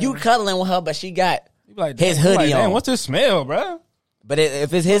 Man. If you cuddling with her, but she got like, his hoodie on. What's this smell, bro? But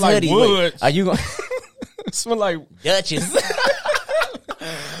if it's his like hoodie, wood. Are you going to smell like Duchess? But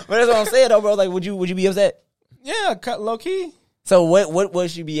that's what I'm saying, though, bro. Like, would you be upset? Yeah, cut low key. So what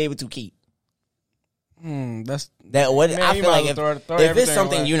would you be able to keep? That's that. What man, I feel like if it's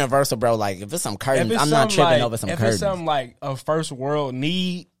something away. Universal, bro, like if it's some curtains, I'm not tripping over some curtains. If it's something like a first world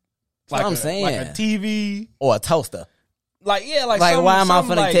need, like I'm saying, like a TV or a toaster. Like why am I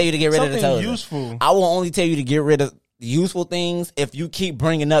finna tell you to get rid of the toaster? Useful. I will only tell you to get rid of useful things if you keep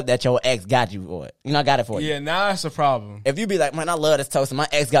bringing up that your ex got you for it. You know, I got it for you. Yeah, now that's a problem. If you be like, man, I love this toaster. My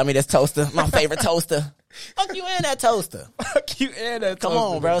ex got me this toaster. My favorite toaster. Fuck you and that toaster. Fuck you and that toaster. Come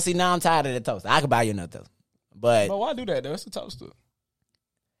on, bro. See, now I'm tired of the toaster. I could buy you another toaster. But why do that, though? It's a toaster.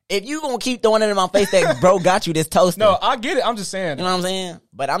 If you gonna keep throwing it in my face that bro got you this toaster. No, I get it. I'm just saying. You know what I'm saying?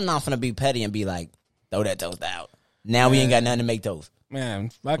 But I'm not finna be petty and be like, throw that toast out. Now we ain't got nothing to make toast.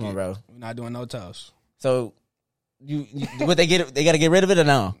 Man, fuck Come on, bro. We're not doing no toast. So, what they got to get rid of it or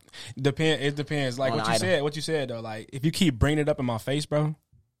no? It depends. Like what you said though. Like if you keep bringing it up in my face, bro,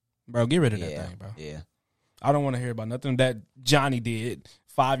 get rid of that thing, bro. Yeah. I don't want to hear about nothing that Johnny did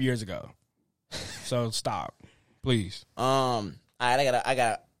 5 years ago. So stop, please. All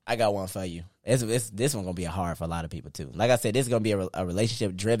right, I got one for you. This one gonna be hard for a lot of people too. Like I said, this is gonna be a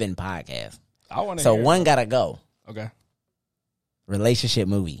relationship driven podcast. I want to. So one gotta go. Okay. Relationship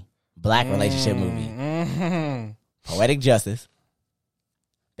movie, black relationship movie, mm-hmm. Poetic Justice,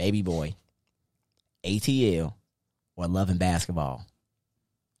 Baby Boy, ATL, or Love and Basketball.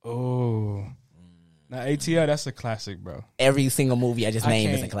 Oh. Now ATL, that's a classic, bro. Every single movie I just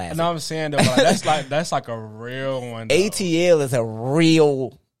named is a classic. No, I'm saying though, that's like a real one. Though. ATL is a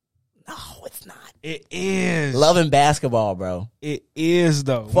real. No, it's not. It is. Love and Basketball, bro. It is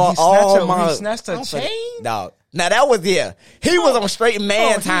though. For he snatched a chain. Dog. Now that was He was on straight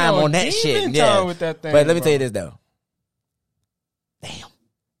man time on that shit. Yeah. With that thing, but let me tell you this though. Damn.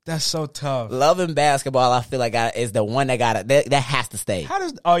 That's so tough. Love and Basketball, I feel like is the one that has to stay. How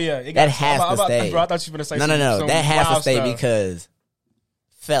does? Oh yeah, that has to stay. Bro, I thought you were gonna say no. That has to stay because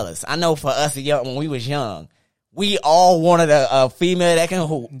fellas, I know for us when we was young, we all wanted a female that can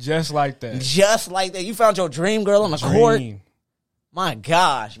hoop. Just like that. Just like that. You found your dream girl on the court. My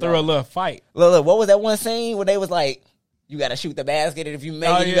gosh. Through a little fight. Look, what was that one scene where they was like, you got to shoot the basket, and if you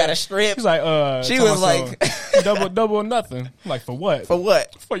make it, you got to strip? She's like, she was like, double or nothing. I'm like, for what? For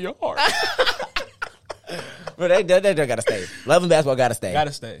what? For your heart. Bro, they got to stay. Love and basketball got to stay. Got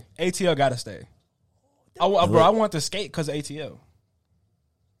to stay. ATL got to stay. I want to skate because of ATL.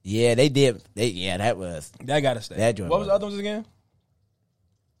 Yeah, they did. That got to stay. That joint what was the other ones again?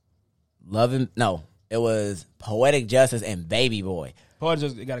 It was Poetic Justice and Baby Boy. Poetic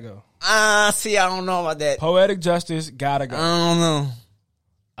Justice got to go. See, I don't know about that. Poetic Justice got to go. I don't know.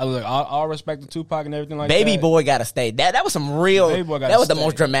 I was like, all respect to Tupac and everything like Baby that. Baby Boy got to stay. That was some real. That was the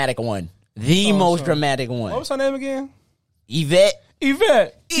most dramatic one. The most dramatic one. What was her name again? Yvette. Who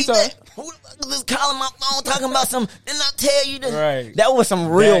the fuck is this calling my phone talking about some? Didn't I tell you this? Right. That was some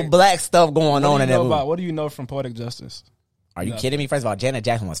real black stuff going on in that movie. What do you know from Poetic Justice? Are you kidding me? First of all, Janet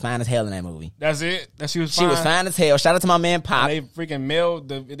Jackson was fine as hell in that movie. That's it? She was fine? She was fine as hell. Shout out to my man Pop. And they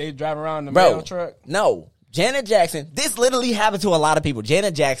freaking they drive around in the mail truck? No. Janet Jackson, this literally happened to a lot of people.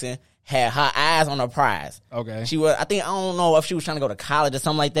 Janet Jackson had her eyes on her prize. Okay. I don't know if she was trying to go to college or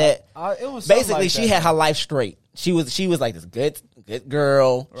something like that. It was basically like she had her life straight. She was like this good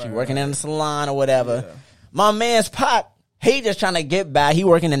girl. She working in the salon or whatever. Yeah. My man's Pop, he just trying to get by. He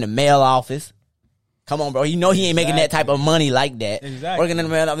working in the mail office. Come on, bro. You know he ain't making that type of money like that. Exactly. Working in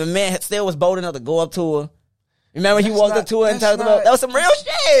the mail office. The man still was bold enough to go up to her. Remember he walked up to her and talked about that was some real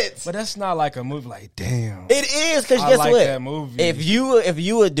shit. But that's not like a movie. Like, damn, it is because guess like what? That movie. If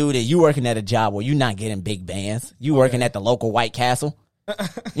you a dude that you working at a job where you not getting big bands, you working at the local White Castle.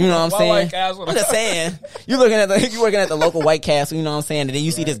 You know what I'm saying? White Castle. I'm just saying. You working at the local White Castle. You know what I'm saying? And then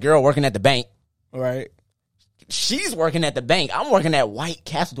you see this girl working at the bank. Right. She's working at the bank. I'm working at White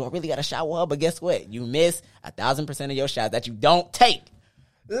Castle. Do I really got to shower her? But guess what? You miss 1,000% of your shots that you don't take.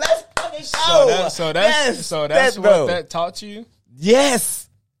 Let's fucking go. So that's what that taught you? Yes.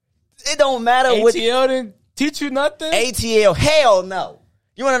 It don't matter ATL didn't teach you nothing? ATL, hell no.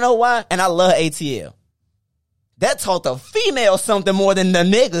 You want to know why? And I love ATL. That taught the female something more than the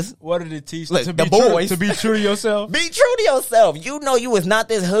niggas. What did it teach? Look, the boys. To be true to yourself? Be true to yourself. You know you was not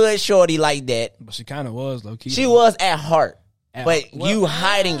this hood shorty like that. But she kind of was, low key. She was at heart. You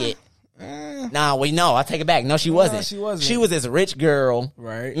hiding it. Nah, no, I take it back. No, she wasn't. No, she wasn't. She was this rich girl.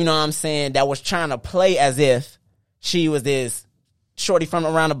 Right. You know what I'm saying? That was trying to play as if she was this shorty from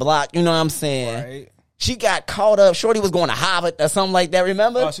around the block. You know what I'm saying? Right. She got caught up. Shorty was going to Harvard or something like that.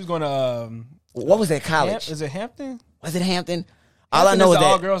 Remember? Oh, she was going to... what was that college? Is it Hampton? Was it Hampton? All I know is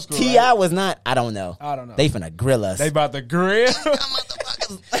that T.I. was not. I don't know. They finna grill us. They about to grill. You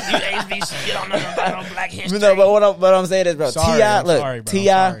HBC on no black history. No, but what I'm saying is, bro. T.I. Look,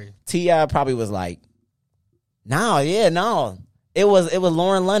 T.I. probably was like, no. It was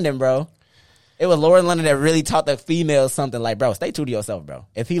Lauren London, bro. It was Lauren London that really taught the females something like, bro, stay true to yourself, bro.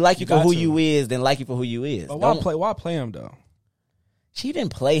 If he like you for who you is, then like you for who you is. But why play him though? She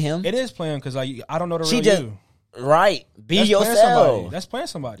didn't play him. It is playing because I don't know the real you. Right. Be yourself. That's playing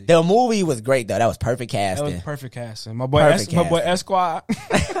somebody. The movie was great though. That was perfect casting. That was perfect casting. My boy Esquire.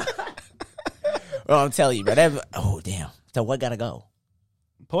 Well, I'm telling you, bro. Oh damn. So what gotta go?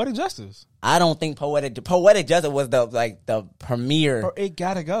 Poetic Justice. I don't think Poetic Justice was the premiere. Bro, it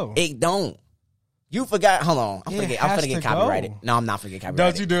gotta go. It don't. You forgot. Hold on. I'm finna get copyrighted. No, I'm not finna get copyrighted.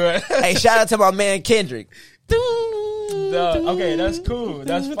 Don't you do it. Hey, shout out to my man Kendrick. Okay, that's cool.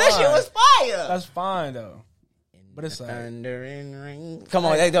 That's fine. That shit was fire. That's fine though. But it's like thunder and rain. Come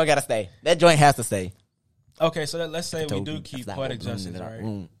on, that joint gotta stay. That joint has to stay. Okay, so let's say we do keep Poetic Justice,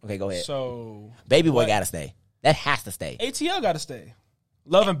 right? Okay, go ahead. So Baby Boy gotta stay. That has to stay. ATL gotta stay.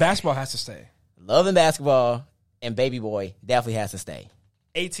 Love and Basketball has to stay. Love and Basketball and Baby Boy definitely has to stay.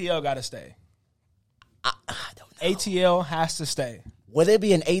 ATL gotta stay. I don't know. ATL has to stay. Would there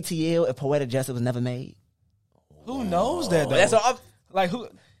be an ATL if Poetic Justice was never made? Who knows that though? That's what like who.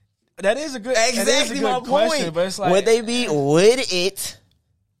 That is a good my question, point. But it's like, would it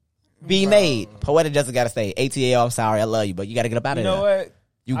be made? Poetic Justice got to stay. ATL, I'm sorry, I love you, but you got to get up out of there. You know what?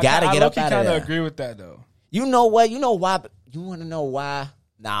 You got to get up out of there. I kind of agree with that though. You know what? You know why? You want to know why?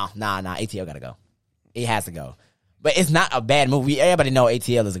 Nah. ATL got to go. It has to go. But it's not a bad movie. Everybody know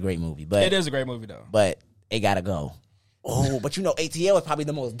ATL is a great movie. But it is a great movie though. But it got to go. Oh, but you know ATL is probably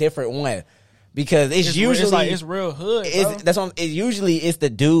the most different one. Because it's usually it's real hood. It's the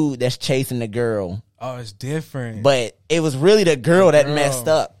dude that's chasing the girl. Oh, it's different. But it was really the girl that messed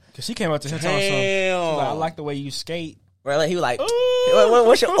up. Cause she came up to him talking something. Like, I like the way you skate. Bro, like, he was like,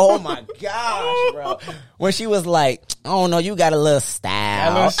 what's your, oh my gosh, bro. When she was like, oh no, you got a little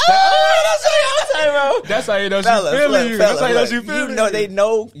style. That's how you know she feeling you. That's how you know she feeling you.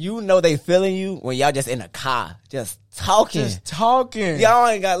 You know they feeling you when y'all just in a car, just talking. Y'all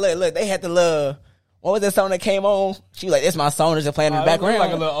ain't got, look, they had the little, what was that song that came on? She was like, it's my song that's just playing in the background.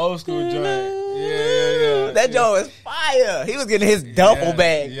 Like a little old school joint. Yeah. That joint is fire. He was getting his duffel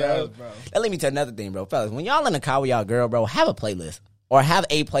bag, bro. Bro. That lead me to another thing, bro. Fellas, when y'all in the car with y'all girl, bro, have a playlist. Or have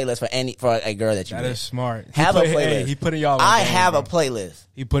a playlist for a girl that you That with. is smart. Have a playlist. He putting y'all on I game, have bro. a playlist.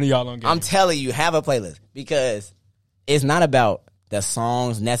 He putting y'all on game. I'm telling you, have a playlist. Because it's not about the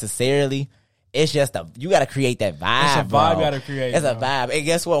songs necessarily. It's just you got to create that vibe. It's a vibe you got to create. It's a vibe. And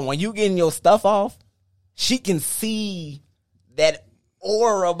guess what? When you getting your stuff off, she can see that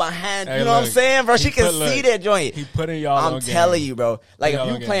aura behind. Hey, you know what I'm saying, bro? She can see that joint. He putting y'all on I'm game. telling you, bro. Like, if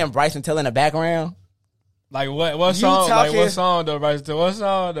you game. playing Bryson Tiller in the background. Like, what song? Talking, like, what song, though, Bryson Tiller? What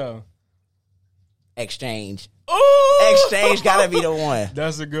song, though? Exchange. Ooh! Exchange gotta be the one.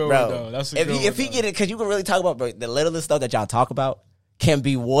 That's a good bro. one, though. That's a good one. If he get it, because you can really talk about, bro, the littlest stuff that y'all talk about can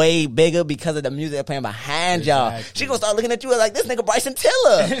be way bigger because of the music they're playing behind y'all. She gonna start looking at you like, this nigga Bryson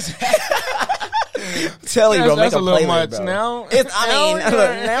Tiller. Tell you, bro, make that's a little playlist, much bro. now.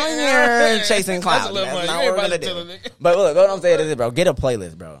 Now you're chasing clouds. That's a little much. Not You what we're ain't gonna about to do. tell But look, what I'm saying is, bro, get a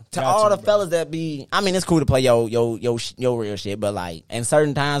playlist, bro. To all the fellas that be, I mean, it's cool to play your real shit, but like, in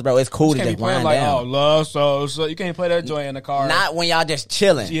certain times, bro, it's cool to Can't just be playing wind like, down. oh, love, so you can't play that joint in the car. Not when y'all just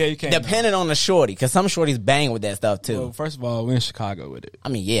chilling. Yeah, you can't. Depending on the shorty, because some shorties bang with that stuff too. Well, first of all, we're in Chicago with it. I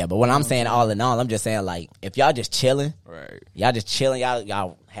mean, yeah, but when I'm saying all in all, I'm just saying, like, if y'all just chilling, Right. y'all just chilling,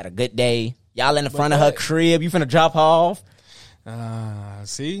 y'all had a good day, y'all in the front of her crib, you finna drop off.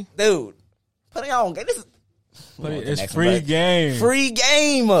 See? Dude, put it on. This is, It's free game. Free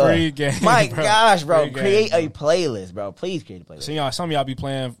game. Free game, My bro. gosh, bro. Free game, Create a playlist, bro. Please create a playlist. See, y'all, some of y'all be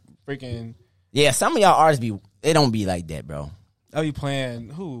playing freaking. Yeah, some of y'all artists they don't be like that, bro. I'll be playing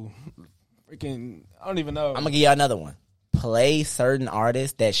who? Freaking, I don't even know. I'm gonna give y'all another one. Play certain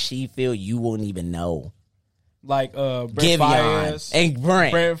artists that she feel you won't even know. Like Brent Giveon Fayez. and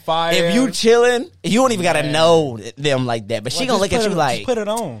Brent Fayez. If you chilling, you don't even gotta know them like that. But she gonna look at you like, just put it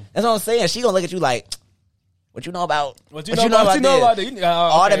on. That's what I'm saying. She gonna look at you like, what you know about? What you know about this?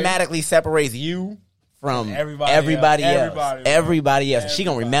 Automatically separates you from everybody else. She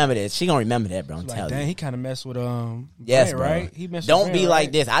gonna remember this. She gonna remember that, bro. I'm telling you. Dang, he kind of messed with Yes, Brent, bro. right? He messed Don't with be Brent, like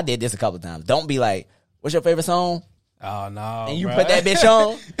right? this. I did this a couple times. Don't be like, what's your favorite song? Oh no! And you bro. put that bitch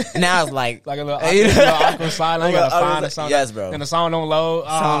on. Now it's like a little awkward silence. You gotta find the song. Yes, bro. And the song don't load.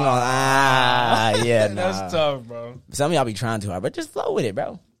 Song on. Yeah, nah. That's tough, bro. Some of y'all be trying too hard, but just flow with it,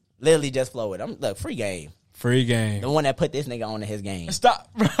 bro. Literally just flow with it. Look, free game. Free game. The one that put this nigga on to his game. Stop,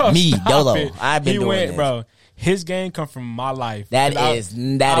 bro. Me, Stop Dolo. it. I've been doing this. Bro. His game come from my life. That I is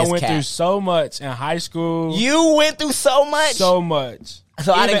went cap. through so much in high school. You went through so much? So much.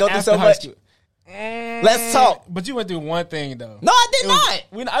 So I didn't go through so much? Let's talk. But you went through one thing though. No, I did not.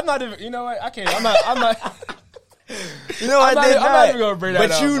 I'm not even. You know what? I can't. I'm not. You know, I did not. I'm not even gonna bring that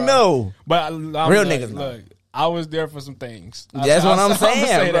but up. You bro. know. But real niggas know. Look, I was there for some things. That's what I'm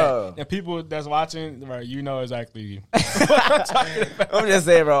saying, bro. That. And people that's watching, right, you know exactly what I'm talking about. I'm just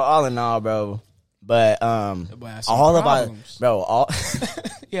saying, bro. All in all, bro. But all of our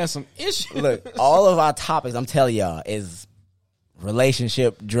he has some issues. Look, all of our topics, I'm telling y'all, is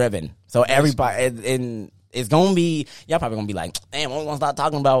relationship driven. So everybody, and it's gonna be, y'all probably gonna be like, damn, we're gonna start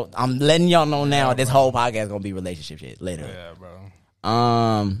talking about. I'm letting y'all know now. This whole podcast is gonna be relationship shit later. Yeah, bro.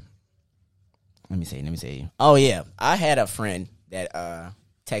 Let me see. Oh yeah, I had a friend that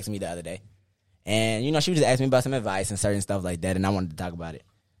texted me the other day, and you know she was just asking me about some advice and certain stuff like that, and I wanted to talk about it.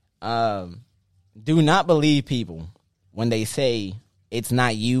 Do not believe people when they say it's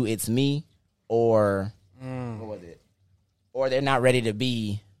not you, it's me, or what was it? Or they're not ready to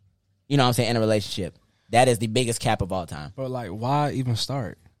be, you know what I'm saying, in a relationship. That is the biggest cap of all time. But like, why even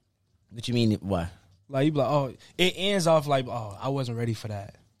start? What you mean? What? Like you be like, oh, it ends off like, oh, I wasn't ready for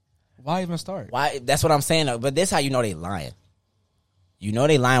that. Why even start? Why? That's what I'm saying. Though. But this how you know they lying. You know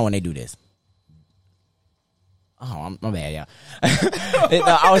they lying when they do this. Oh, my bad, y'all.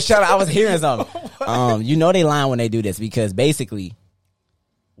 I was hearing something. You know they lying when they do this because basically,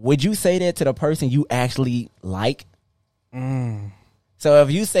 would you say that to the person you actually like? So if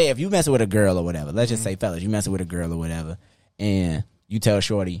you messing with a girl or whatever, let's just say, fellas, you messing with a girl or whatever, and you tell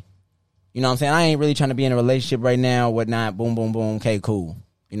shorty, you know what I'm saying, I ain't really trying to be in a relationship right now, whatnot, boom, boom, boom, okay, cool.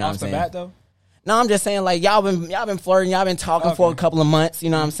 You know what I'm saying? Off the bat, though? No, I'm just saying, like, y'all been flirting, y'all been talking for a couple of months, you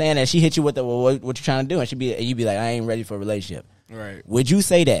know what I'm saying? And she hit you with the, well, what you trying to do? And you be like, I ain't ready for a relationship. Right. Would you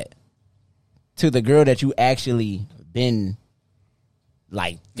say that to the girl that you actually been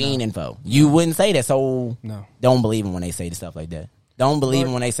like fiending for. You wouldn't say that, so no. Don't believe them when they say stuff like that. Don't believe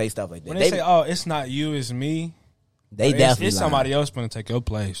them when they say stuff like that. When they say, "Oh, it's not you, it's me," they definitely it's somebody else going to take your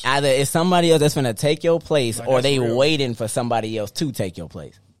place. Either it's somebody else that's going to take your place, like, or they real. waiting for somebody else to take your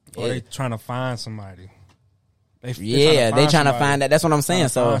place. Or they trying to find somebody. They trying to find that. That's what I'm saying.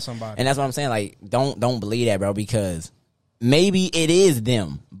 So, and that's what I'm saying. Like, don't believe that, bro, because maybe it is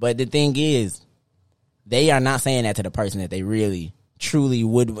them, but the thing is, they are not saying that to the person that they really, truly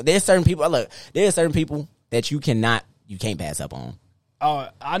would. There's certain people. Look, there's certain people that you can't pass up on. Oh,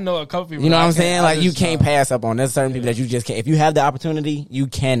 I know a couple people. You know what I'm saying? Like, you can't pass up on. There's certain people that you just can't. If you have the opportunity, you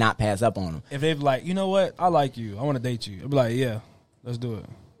cannot pass up on them. If they're like, you know what, I like you, I want to date you. I'll be like, yeah, let's do it.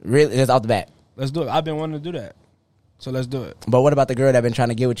 Really, just off the bat. Let's do it. I've been wanting to do that, so let's do it. But what about the girl that been trying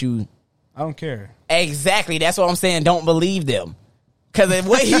to get with you? I don't care. Exactly. That's what I'm saying. Don't believe them. Because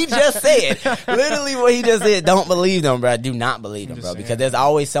what he just said, literally what he just said, don't believe them, bro. Do not believe them, bro. Because there's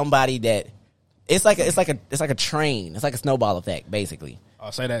always somebody that it's like a train. It's like a snowball effect, basically. Oh,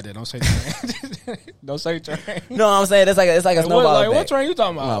 say that then. Don't say train. Don't say train. No, I'm saying it's like a snowball effect. What train you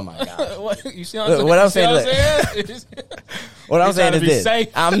talking about? Oh my god. What, you see what I'm saying? What I'm saying is this. Safe.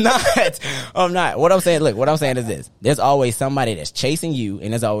 I'm not. What I'm saying, look, what I'm saying is this. There's always somebody that's chasing you,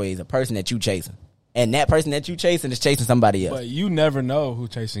 and there's always a person that you chasing. And that person that you chasing is chasing somebody else. But you never know who's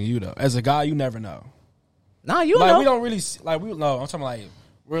chasing you, though. As a guy, you never know. Nah, you don't like, know. We don't really, like, I'm talking like,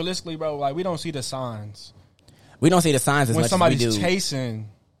 realistically, bro, like, we don't see the signs. We don't see the signs as when much somebody's as we do. Chasing.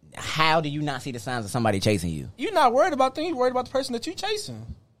 How do you not see the signs of somebody chasing you? You're not worried about them. You're worried about the person that you're chasing.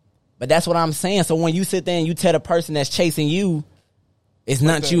 But that's what I'm saying. So when you sit there and you tell the person that's chasing you, it's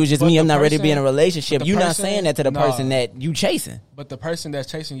not you, it's just me. I'm not ready to be in a relationship. You're not saying that to the person that you chasing. But the person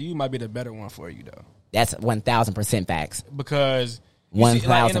that's chasing you might be the better one for you, though. That's 1,000% facts. Because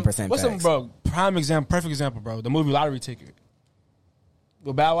 1,000% what's facts. Bro? Prime example, perfect example, bro. The movie Lottery Ticket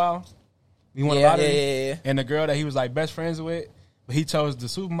with Bow Wow. He won a lottery, yeah. And the girl that he was like best friends with, but he chose the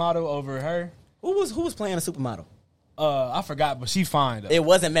supermodel over her. Who was playing the supermodel? I forgot, but she fine though. It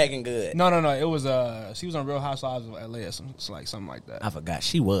wasn't Megan Good. No. It was she was on Real Housewives of LA or something like that. I forgot.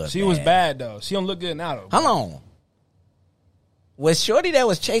 She was bad though. She don't look good now though. How long? Was Shorty that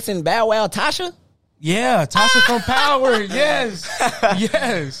was chasing Bow Wow Tasha? Yeah, Tasha from Power. Yes.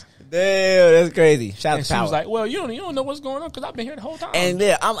 Yes. Damn, that's crazy. Shout out to Power. She was like, well, you don't know what's going on because I've been here the whole time. And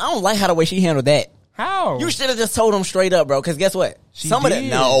yeah, I don't like how the way she handled that. How? You should have just told him straight up, bro. Because guess what? Some of that,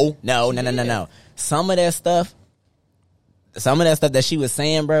 no. Some of that stuff that she was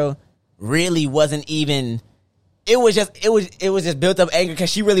saying, bro, really wasn't even. It was just built up anger because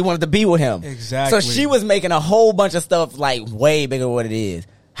she really wanted to be with him. Exactly. So she was making a whole bunch of stuff like way bigger than what it is.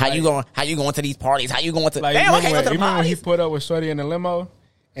 How you going to these parties? How you going to? Like, Damn, I can't go to the remember when he parties. put up with Shorty in the limo?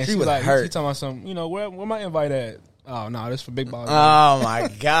 And she was like, hurt. She talking about some, where my invite at? Oh no, this for big ballers. Oh my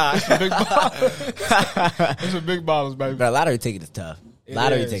gosh, big ballers. This for big ballers, baby. But a lottery ticket is tough.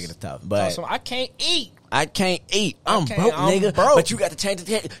 Lottery ticket is tough. But I can't eat. I'm broke, nigga. Broke. But you got to change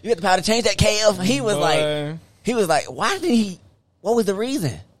the. You got the power to change that KF. He was like, why did he? What was the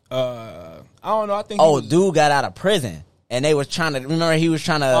reason? I don't know. I think. Dude got out of prison. And they was trying to, remember he was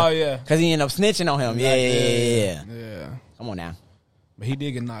trying to. Oh, yeah. Because he ended up snitching on him. Yeah. Come on now. But he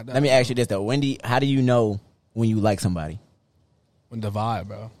did get knocked out. Let me ask you this, though. How do you know when you like somebody? When the vibe,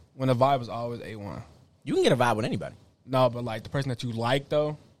 bro. When the vibe is always A1. You can get a vibe with anybody. No, but like the person that you like,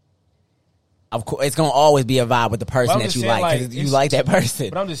 though. Of course, it's going to always be a vibe with the person that you like. Because you like that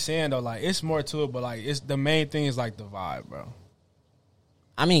person. But I'm just saying, though, like, it's more to it, but like, it's the main thing is like the vibe, bro.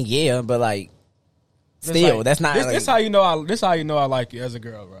 I mean, yeah, but like, still, like, that's not. This how you know. This how you know I like you as a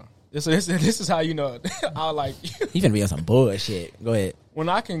girl, bro. This is how you know I like you. You finna be on some bullshit. Go ahead. When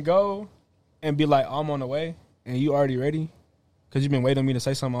I can go and be like, I'm on the way, and you already ready, because you've been waiting on me to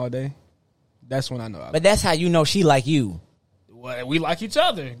say something all day. That's when I know. But that's how you know she like you. Well, we like each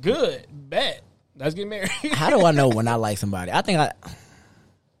other. Good. Bet. Let's get married. How do I know when I like somebody? I think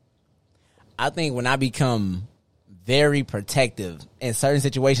when I become very protective in certain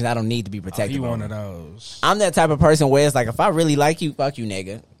situations, I don't need to be protective. You one of those. I'm that type of person where it's like, if I really like you, fuck you,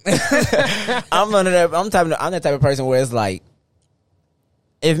 nigga. I'm that type of person where it's like,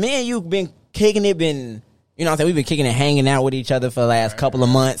 if me and you been kicking it, you know what I'm saying, we've been kicking it, hanging out with each other for the last couple of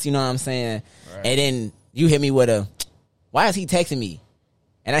months, you know what I'm saying? Right. And then you hit me with why is he texting me?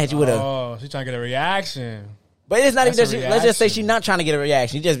 And I hit you with she's trying to get a reaction. But it's not even just, let's just say she's not trying to get a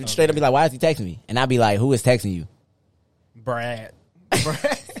reaction. She just straight up be like, why is he texting me? And I'd be like, who is texting you? Brad. It's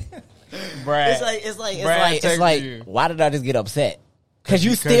like, why did I just get upset? Because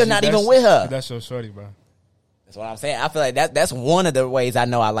you still not even with her. That's your shorty, bro. That's what I'm saying. I feel like that's one of the ways I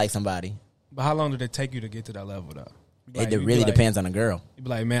know I like somebody. But how long did it take you to get to that level, though? It really depends on the girl. You be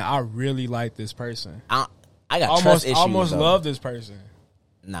like, man, I really like this person. I got trust issues. Almost love this person.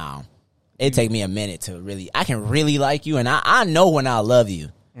 No. It take me a minute to really. I can really like you, and I know when I love you.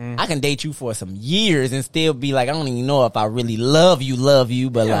 I can date you for some years and still be like, I don't even know if I really love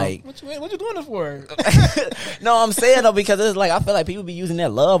you, but like, what you doing it for? No, I'm saying though, because it's like I feel like people be using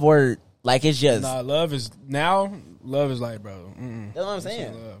that love word like it's just love is like, bro. That's what I'm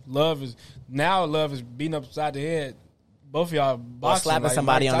saying. Love is beating upside the head. Both of y'all boxing, or slapping like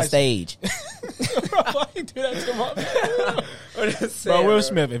somebody on the stage. Bro, why you do that to my bro, Will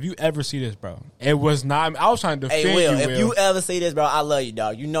Smith, if you ever see this, bro, it was not. I was trying to defend hey, Will, you. If you ever see this, bro, I love you,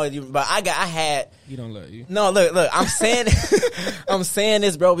 dog. You know you, but I had. He don't love you. No, look. I'm saying, I'm saying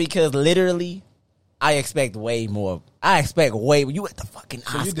this, bro, because literally, I expect way more. I expect way. You at the fucking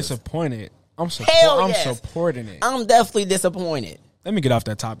Oscars. So you disappointed. I'm yes. supporting it. I'm definitely disappointed. Let me get off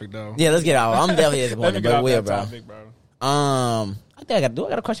that topic, though. Yeah, let's get out. I'm definitely disappointed. Let me get off that bro. topic, bro. I think I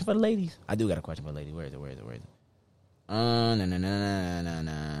got a question for the ladies. I do got a question for the ladies. Where is it? No.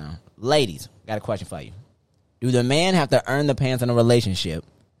 Ladies, got a question for you. Do the man have to earn the pants in a relationship,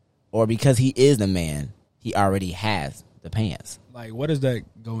 or because he is the man, he already has the pants? Like, what does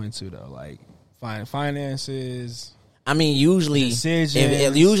that go into though? Like, finances. I mean, usually, decisions.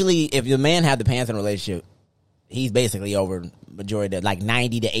 if the man have the pants in a relationship, he's basically over majority of, like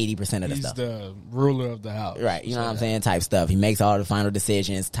 90 to 80% of the stuff. He's the ruler of the house. Right. You know what I'm saying? Type stuff. He makes all the final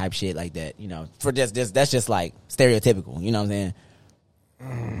decisions, type shit like that. You know, for just that's just like stereotypical. You know what I'm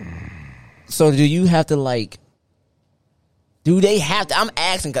saying? So do you have to like, do they have to, I'm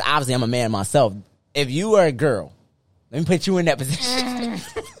asking because obviously I'm a man myself. If you are a girl, let me put you in that position.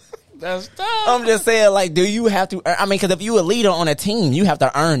 That's tough. I'm just saying, like, do you have to, I mean, because if you a leader on a team, you have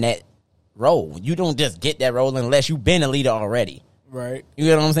to earn that role. You don't just get that role unless you've been a leader already. Right. You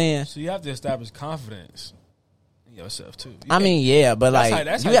get what I'm saying? So you have to establish confidence in yourself too. I mean, yeah, but like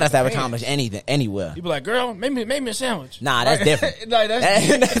you gotta establish confidence anywhere. You be like, girl, make me a sandwich. Nah, that's different. Like,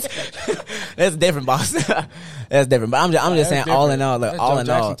 that's different, boss. That's different. But I'm just saying, all in all, look, all in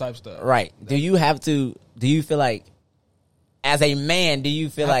all, type stuff. Right? Do you feel like, as a man, do you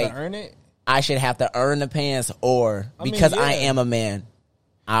feel like earn it? I should have to earn the pants, or because I am a man,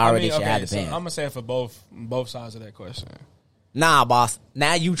 I already should have the pants? I'm gonna say it for both sides of that question. Nah, boss.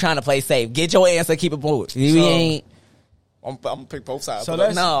 Now you trying to play safe. Get your answer. Keep it pulled. You ain't. I'm gonna pick both sides. So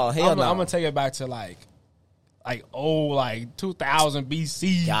no, hell no. I'm gonna take it back to like 2000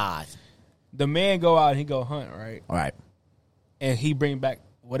 BC. God, the man go out and he go hunt, right? Right. And he bring back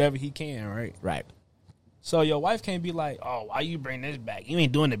whatever he can, right? Right. So your wife can't be like, "Oh, why you bring this back? You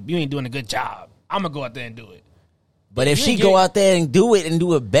ain't doing a good job. I'm gonna go out there and do it." But if she go out there and do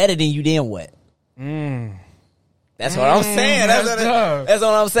it better than you, then what? That's what I'm saying. That's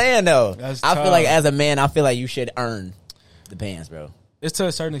what I'm saying, though. I feel like as a man, I feel like you should earn the pants, bro. It's to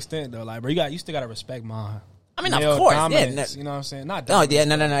a certain extent, though. Like, bro, you still gotta respect mine. I mean, of course, dominance, you know what I'm saying? Not dominance.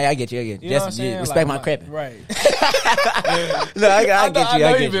 No, no, I get you. Just respect my crap. Right. No, I get you.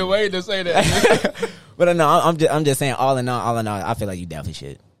 I know you've been waiting to say that. But no, I'm just saying, all in all, I feel like you definitely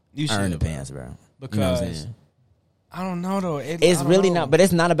should earn the pants, bro. Because you know what I'm saying? I don't know though. It's really not, but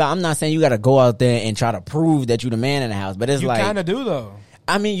it's not about. I'm not saying you got to go out there and try to prove that you the man in the house. But it's like you kind of do though.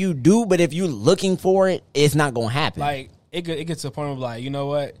 I mean, you do, but if you're looking for it, it's not gonna happen. Like it gets to the point of like, you know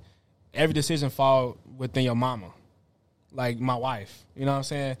what? Every decision fall within your mama, like my wife. You know what I'm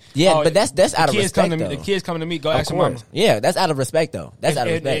saying? Yeah, but that's out of respect. The kids coming to me, go ask your mama. Yeah, that's out of respect though. That's out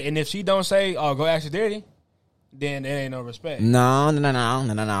of respect. And if she don't say, "Oh, go ask your daddy," then it ain't no respect. No.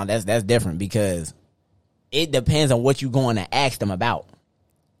 That's different because it depends on what you're going to ask them about.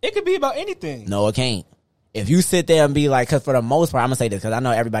 It could be about anything. No, it can't. If you sit there and be like, because for the most part, I'm going to say this because I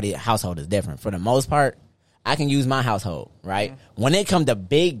know everybody's household is different. For the most part, I can use my household, right? Mm-hmm. When it comes to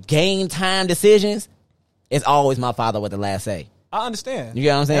big game time decisions, it's always my father with the last say. I understand. You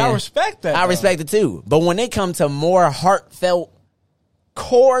get what I'm saying? And I respect that. I respect it too. But when it comes to more heartfelt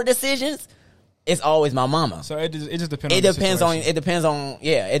core decisions, it's always my mama. So it just depends. It depends on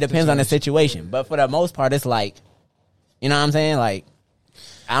the situation. But for the most part, it's like, you know what I'm saying? Like,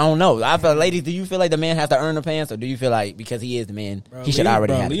 I don't know. I feel, ladies, do you feel like the man has to earn the pants, or do you feel like because he is the man, he should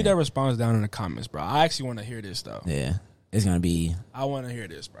already have it? Leave that response down in the comments, bro. I actually want to hear this though. Yeah, it's gonna be. I want to hear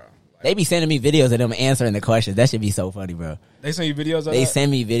this, bro. Like, they be sending me videos of them answering the questions. That should be so funny, bro. They send you videos of that? They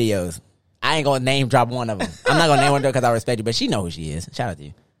send me videos. I ain't gonna name drop one of them. I'm not gonna name one because I respect you, but she know who she is. Shout out to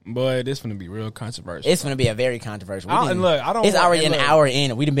you. Boy, this gonna be real controversial. It's gonna be a very controversial. And look, I don't. It's already an hour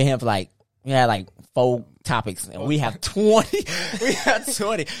in. We done been here for like, we had like 4 topics, and we have 20. We have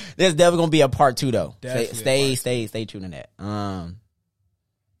 20. There's definitely gonna be a part 2 though. Stay tuned in that.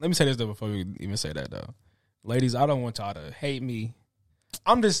 Let me say this though before we even say that though. ladies, I don't want y'all to hate me.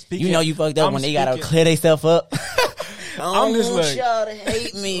 I'm just speaking. You know you fucked up when they gotta clear themselves up. I'm just want y'all to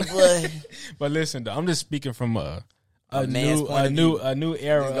hate me, but but listen, though, I'm just speaking from a new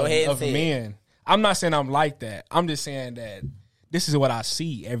era of men. I'm not saying I'm like that. I'm just saying that this is what I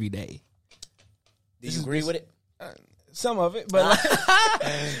see every day. Do you agree with it? Some of it, but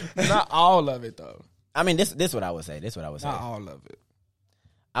not all of it, though. I mean, this what I would say. Not all of it.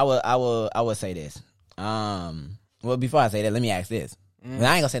 I would say this. Well, before I say that, let me ask this. I ain't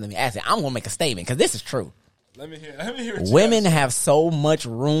gonna say let me ask it. I'm gonna make a statement because this is true. Let me hear. Women have so much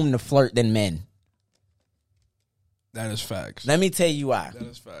room to flirt than men. That is facts. Let me tell you why. That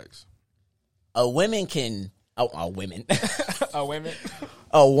is facts. A woman can. A woman. A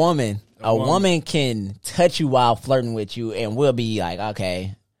woman. A woman can touch you while flirting with you, and we'll be like,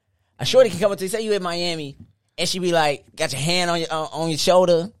 okay. A shorty can come up to you, say you in Miami, and she be like, got your hand on your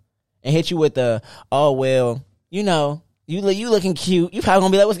shoulder, and hit you with the, oh well, you know, you looking cute. You probably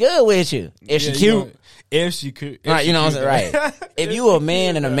gonna be like, what's good with you? If she cute. If she could. Right, you know what I'm saying? Right. If you a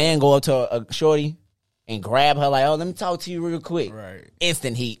man and a man go up to a shorty and grab her like, oh, let me talk to you real quick. Right.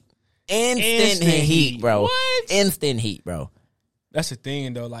 Instant heat. Instant heat, bro. What? Instant heat, bro. That's the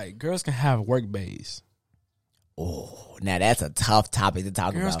thing, though. Like, girls can have work bays. Oh, now that's a tough topic to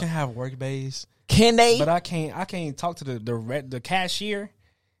talk about. Girls can have work bays. Can they? But I can't talk to the cashier.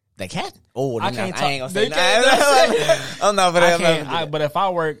 The cat? Oh, I can't talk. I ain't gonna say that. Oh no, but I can't. But if I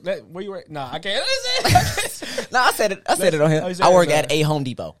work, where you work? No, I can't. No, I said it. I said it on here. I work at a Home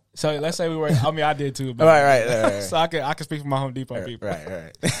Depot. So let's say we work. I mean, I did too. But Right. So I can speak for my Home Depot people.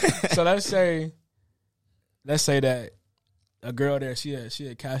 Right. So let's say that a girl there, she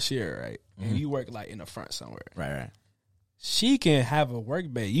a cashier, right? Mm-hmm. And you work like in the front somewhere. Right. She can have a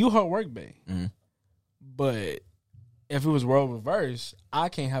work bay. You her work bay. Mm-hmm. But if it was role reverse, I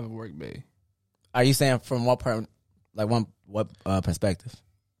can't have a work bay. Are you saying from what perspective?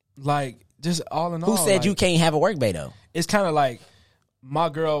 Like, just all in all. Who said like, you can't have a work bay though? It's kind of like my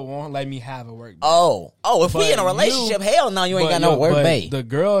girl won't let me have a work bay. Oh, if we in a relationship, hell no, you ain't got no work bay. The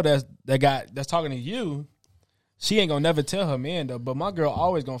girl that's talking to you, she ain't gonna never tell her man though. But my girl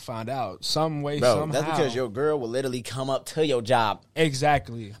always gonna find out some way, somehow. That's because your girl will literally come up to your job.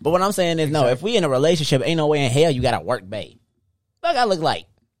 Exactly. But what I'm saying is, no, if we in a relationship, ain't no way in hell you got a work bay. What I look like?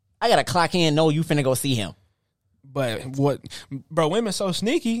 I gotta clock in, know you finna go see him. But what, bro? Women so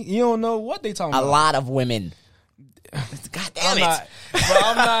sneaky, you don't know what they talking about. A lot of women. God damn it!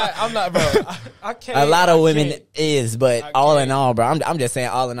 I'm not, bro. I can't. A lot of women is, but all in all, bro. I'm just saying,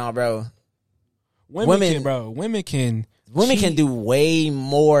 all in all, bro. Women can do way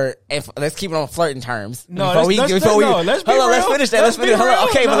more. Let's keep it on flirting terms. Let's finish that.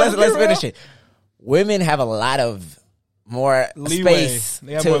 Okay, but let's finish it. Women have a lot of more space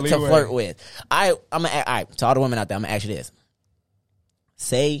to flirt with. I'm gonna to all the women out there, I'm gonna ask you this.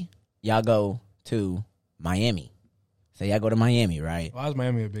 Say y'all go to Miami. Right? Why is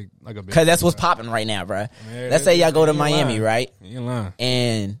Miami a big? Because that's what's popping right now, bro. Man, let's say y'all go to Miami, right? You ain't lying.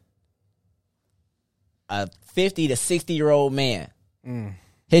 And a 50 to 60-year-old man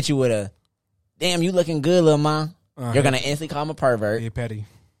hit you with a, damn, you looking good, little mom. You're gonna instantly call him a pervert. Yeah, petty.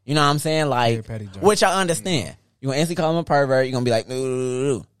 You know what I'm saying? Like, which I understand. You're gonna instantly call him a pervert. You're gonna be like,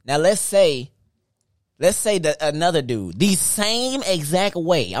 no. Now let's say that another dude, the same exact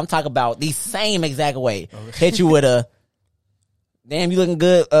way, I'm talking about the same exact way, hit you with a, damn, you looking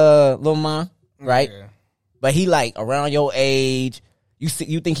good, little mom, right? Yeah. But he like around your age. You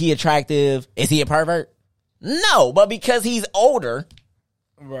think he attractive? Is he a pervert? No, but because he's older,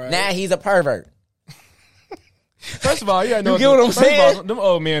 right. Now he's a pervert. First of all, you know, you get what I'm saying? All, them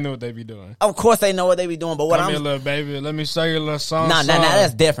old men know what they be doing. Of course, they know what they be doing. But Come here, little baby, let me show you a little song. Nah,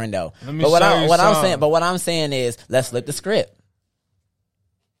 that's different though. But what I'm saying is, let's flip the script.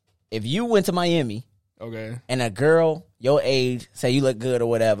 If you went to Miami, okay, and a girl your age say you look good or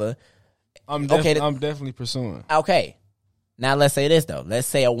whatever, I'm definitely pursuing. Okay. Now let's say this though. Let's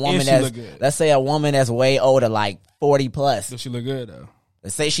say a woman that's way older, like 40 plus. Does she look good though?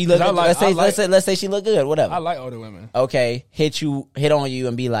 Let's say she look good. Let's say she look good. Whatever. I like older women. Okay, hit on you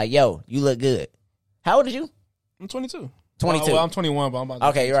and be like, "Yo, you look good." How old are you? I'm 22. 22. Well, I'm 21, but I'm about to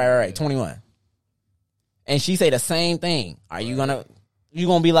okay, you're right. 21. And she say the same thing. Are you gonna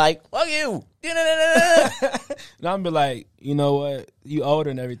be like, "Fuck you"? No, I'm be like, you know what? You older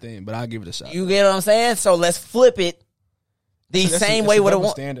and everything, but I'll give it a shot. You get what I'm saying? So let's flip it. Same way with a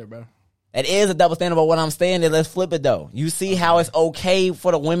woman. Standard, bro. It is a double standard, but what I'm saying is let's flip it though. You see how it's okay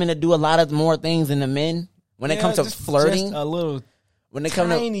for the women to do a lot of more things than the men when it comes to flirting? Just a little. When they come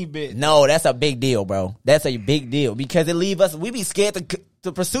tiny bit. No, that's a big deal, bro. That's a big deal because it leave us. We be scared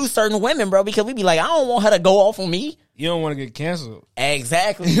to pursue certain women, bro, because we be like, I don't want her to go off on me. You don't want to get canceled.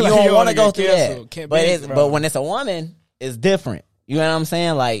 Exactly. You don't want to go through that. But but when it's a woman, it's different. You know what I'm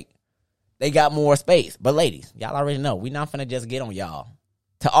saying? Like, they got more space. But ladies, y'all already know, we not finna just get on y'all.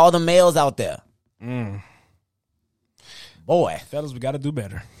 To all the males out there. Boy. Fellas, we got to do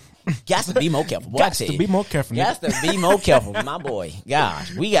better. Got to be more careful. Got to be more careful. Got to be more careful, my boy.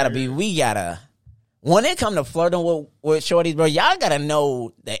 Gosh, we gotta. When it come to flirting with shorties, bro, y'all gotta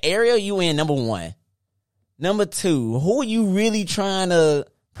know the area you in, number one. Number two, who you really trying to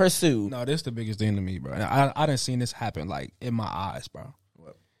pursue? No, this is the biggest thing to me, bro. I done seen this happen, like, in my eyes, bro.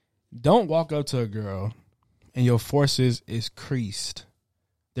 What? Don't walk up to a girl and your forces is creased.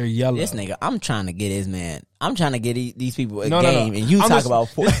 They're yellow. This nigga, I'm trying to get his man. I'm trying to get these people a game, and you talk about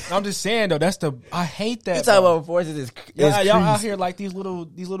forces. I'm just saying, though, I hate that. You talk about forces is y'all out here like these little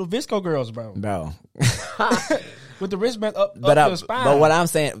visco girls, bro. With the wristband up the spine. But what I'm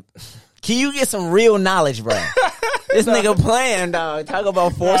saying, can you get some real knowledge, bro? This nigga playing, dog. Talk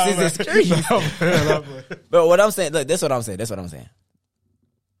about forces is creased. But what I'm saying, look, this is what I'm saying.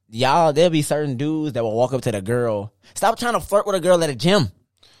 Y'all, there'll be certain dudes that will walk up to the girl. Stop trying to flirt with a girl at a gym.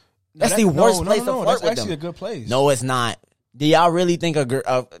 That's the worst place to flirt with them. That's actually a good place. No, it's not. Do y'all really think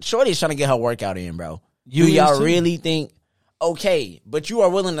Shorty is trying to get her workout in, bro? Do y'all really think, okay, but you are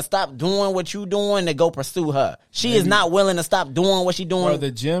willing to stop doing what you doing to go pursue her? She is not willing to stop doing what she doing. Bro,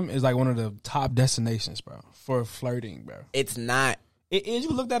 the gym is like one of the top destinations, bro, for flirting, bro. It's not. It is.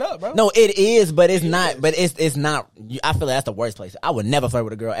 You look that up, bro. No, it is, but it's not. But it's not. I feel like that's the worst place. I would never flirt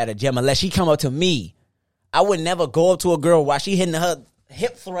with a girl at a gym unless she come up to me. I would never go up to a girl while she hitting her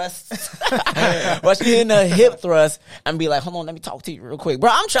hip thrust and be like, hold on, let me talk to you real quick, bro.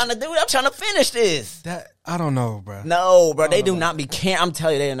 I'm trying to finish this. I don't know, bro. No, bro, they do not be caring. I'm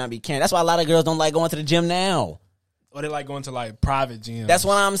telling you, they do not be caring. That's why a lot of girls don't like going to the gym now. Or they like going to like private gyms. That's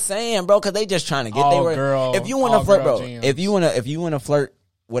what I'm saying, bro, because they just trying to get girl. If you want to flirt, bro, gyms. if you want to flirt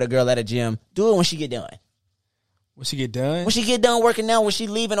with a girl at a gym, do it when she get done. When she get done? When she get done working out, when she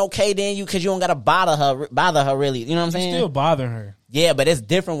leaving, okay, then because you don't gotta bother her really. You know what I'm saying? Still bothering her. Yeah, but it's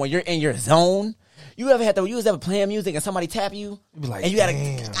different when you're in your zone. You was ever playing music and somebody tap you? You be like, and you gotta,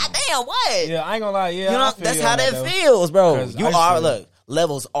 goddamn, what? Yeah, I ain't gonna lie. Yeah, you know, that's how that feels, bro.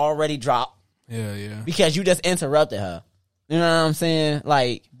 Levels already dropped. Yeah. Because you just interrupted her. You know what I'm saying?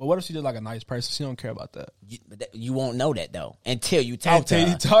 Like, but what if she just like a nice person? She don't care about that. You won't know that though until you talk to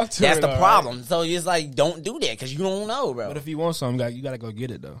her. That's the problem. Right? So it's like, don't do that because you don't know, bro. But if you want something, you gotta go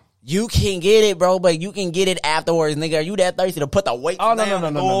get it though. You can get it, bro, but you can get it afterwards, nigga. Are you that thirsty to put the weight down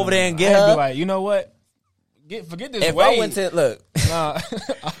and go over there and get her? Be like, you know what? Forget this. If I went to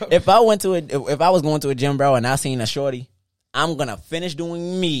if I was going to a gym, bro, and I seen a shorty, I'm gonna finish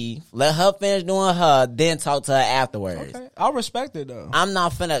doing me, let her finish doing her, then talk to her afterwards. Okay. I respect it though. I'm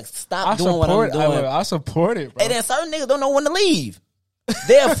not finna stop doing what I'm doing. I support it, bro. And then certain niggas don't know when to leave.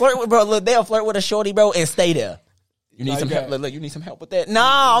 They'll flirt with a shorty, bro, and stay there. You need some help. Look, you need some help with that? No,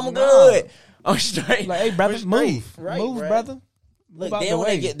 I'm good. I'm straight. Like, hey, brother, move, brother. Look,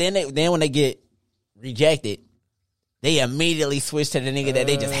 then when they get rejected, they immediately switch to the nigga that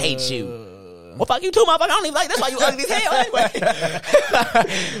they just hate you. Well, fuck you too, motherfucker. I don't even like. That's why you ugly as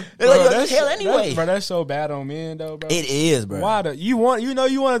hell anyway. Bro, that's so bad on men, though, bro. It is, bro. Why? You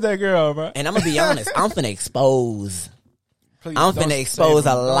wanted that girl, bro. And I'm gonna be honest. I'm finna expose. I'm finna expose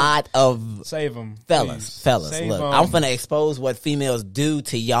a lot of fellas. Look, I'm finna expose what females do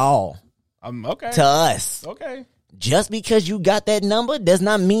to y'all. Okay. To us. Okay. Just because you got that number does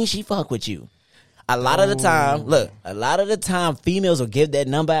not mean she fuck with you. A lot of the time, females will give that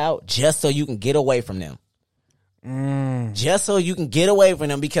number out just so you can get away from them. Just so you can get away from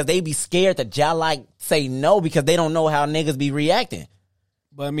them because they be scared to say no because they don't know how niggas be reacting.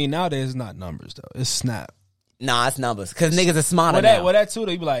 But I mean, nowadays it's not numbers though. It's Snap. Nah, it's numbers because niggas are smarter now. Well, that too.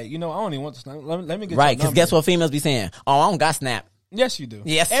 They be like, I don't even want to Snap. Let me get right. Because guess what females be saying? Oh, I don't got Snap. Yes, you do.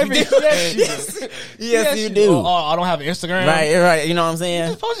 Yes, you do. Yes, you do. Oh, I don't have Instagram. Right. You know what I'm saying? You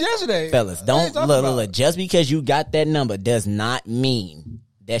just posted yesterday. Fellas, don't look. Just because you got that number does not mean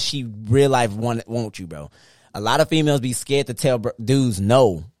that she real life want you, bro. A lot of females be scared to tell dudes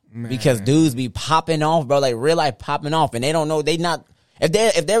no. Man. Because dudes be popping off, bro. Like real life popping off, and they don't know they not.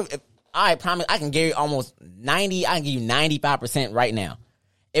 If I promise, I can give you almost 90. I can give you 95% right now.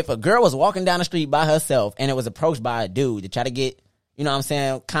 If a girl was walking down the street by herself and it was approached by a dude to try to get, you know what I'm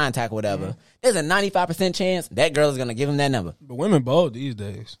saying, contact or whatever, there's a 95% chance that girl is going to give him that number. But women bold these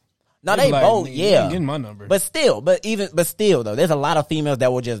days. No, they bold, yeah. Getting my number. But still, though, there's a lot of females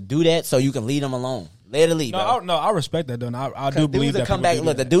that will just do that so you can leave them alone. Literally, bro. I respect that though. And I do believe that come back.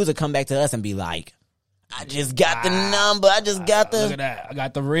 Look, the dudes will come back to us and be like, "I just got the number. I just got the. Look at that. I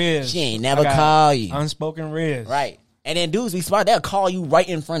got the Riz. She ain't never call you. Unspoken Riz. Right. And then dudes be smart. They'll call you right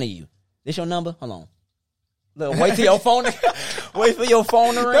in front of you. This your number? Hold on. Look, wait till your phone. Wait for your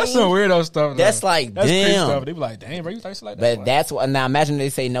phone to ring. That's some weirdo stuff. Though. That's like that's damn. Stuff. They be like, damn, bro, you think like that? But that's what. Now imagine they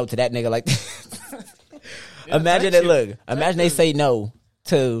say no to that nigga like. Imagine that. Look. Imagine they say no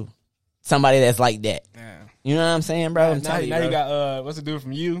to somebody that's like that. Yeah. You know what I'm saying, bro? Now you got what's the dude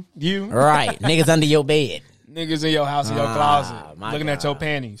from you? Right. Niggas under your bed. Niggas in your house in your closet looking at your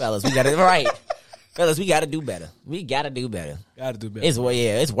panties. Fellas, we got it right. Fellas, we got to do better. We got to do better.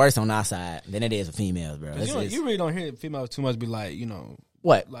 It's worse on our side than it is for females, bro. You really don't hear females too much be like,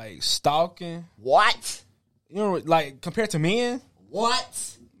 what? Like stalking. What? Like compared to men?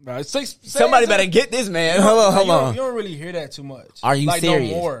 What? Bro, somebody better get this, man. Hold on. You don't really hear that too much. Are you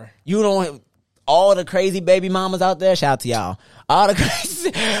serious? No more. You don't. All the crazy baby mamas out there, shout out to y'all. All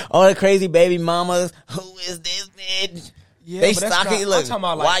the crazy baby mamas. Who is this bitch? Yeah, they stocking. Look,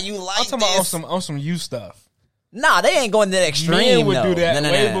 why you like I'm talking this? About on some you stuff. Nah, they ain't going to the extreme. Men would do that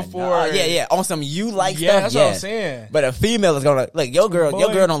way before. Yeah. On some you like stuff. That's what I'm saying. But a female is gonna look. Your girl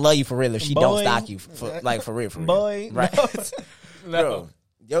don't love you for real if she don't stock you for real. Boy, right? No.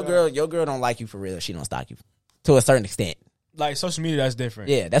 Bro, your girl don't like you for real if she don't stock you to a certain extent. Like social media, that's different.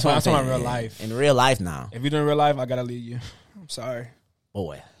 Yeah, that's what I'm saying. I'm talking about real life. In real life now. If you do in real life, I gotta leave you. I'm sorry.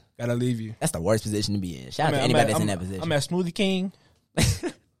 Boy. Gotta leave you. That's the worst position to be in. Shout out to anybody that's in that position. I'm at Smoothie King.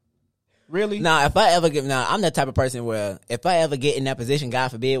 Really? Nah, I'm that type of person where if I ever get in that position, God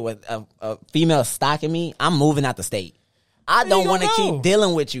forbid, with a female stalking me, I'm moving out the state. I don't want to keep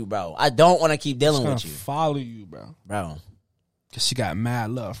dealing with you, bro. I don't want to keep dealing with you. Follow you, bro. Because she got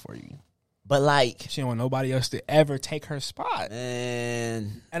mad love for you. But like, she don't want nobody else to ever take her spot.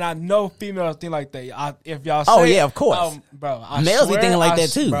 And I know females think like that. If y'all say, of course, bro. Males be thinking like that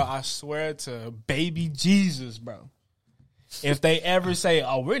too, bro. I swear to baby Jesus, bro. If they ever say,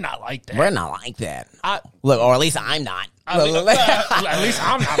 "Oh, we're not like that," Look, or at least I'm not. At least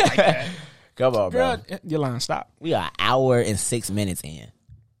I'm not like that. Come on, bro. You're lying. Stop. We are an hour and 6 minutes in.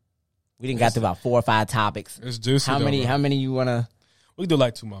 We didn't got to about 4 or 5 topics. It's juicy. How many you wanna? We do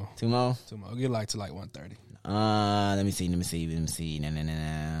like 2 more. 2 more? 2 more. We'll get like to like 1:30. Let me see.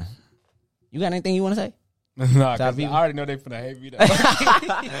 Nah. You got anything you want to say? Nah, I already know they finna hate me.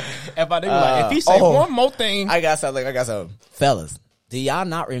 If he say one more thing. I got something. Fellas, do y'all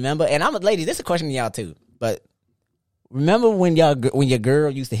not remember? And ladies, this is a question to y'all too. But remember when your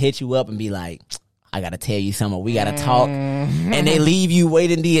girl used to hit you up and be like, I gotta tell you something. We gotta talk, and they leave you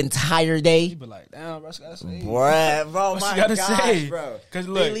waiting the entire day. You be like, damn, bro, what you gotta say? Bro, my gosh, bro. Because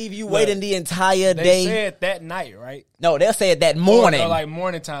look, they leave you waiting the entire day. They say it that night, right? No, they'll say it that morning. Or like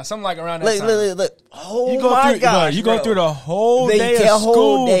morning time, something like around that time. Look. Oh my God, you go through the whole day of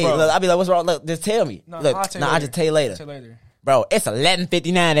school, bro. Look, I'll be like, what's wrong? Look, just tell me. I'll just tell you later. Bro, it's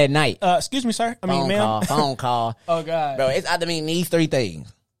 11:59 at night. Excuse me, sir. Ma'am. Phone call. Oh God, bro. These 3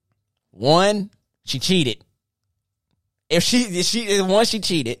 things. 1, she cheated. If she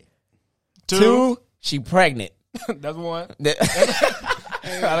cheated. 2, she pregnant. That's 1.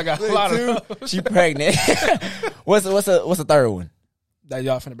 I got a lot of those. She pregnant. What's the third one? That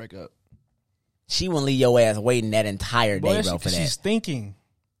y'all finna break up. She wouldn't leave your ass waiting that entire day, bro, for that. She's thinking.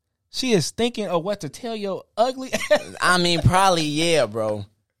 She is thinking of what to tell your ugly ass. Probably, yeah, bro.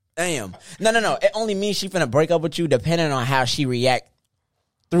 Damn. No. It only means she finna break up with you depending on how she react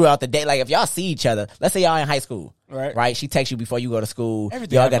throughout the day. Like, if y'all see each other, let's say y'all in high school, right? She texts you before you go to school.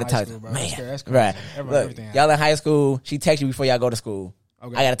 Everything y'all got to talk. School, man, that's right? Look, y'all in high school. She texts you before y'all go to school.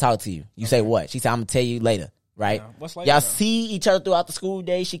 Okay. I got to talk to you. You say what? She said, I'm gonna tell you later, right? Yeah. What's later, y'all see each other throughout the school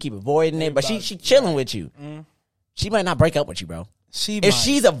day. She keep avoiding it, but she chilling with you. She might not break up with you, bro. If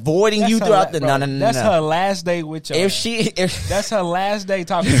she's avoiding you throughout the no. That's her last day with you. If that's her last day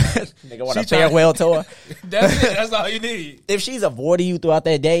talking. Nigga want a farewell tour. That's it. That's all you need. If she's avoiding you throughout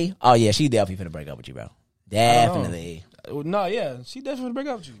that day, oh yeah, she definitely finna break up with you, bro. Definitely. No, yeah, she definitely finna break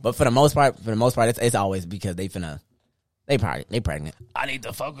up with you. But for the most part, it's always because they pregnant. I need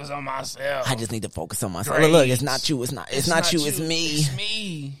to focus on myself. I just need to focus on myself. Look, it's not you. It's not you. It's me. It's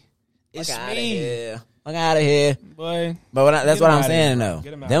me. It's me. Fuck out of here, boy. But that's what I'm saying though.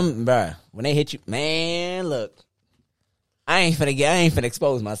 Them, bro, when they hit you, man, look, I ain't finna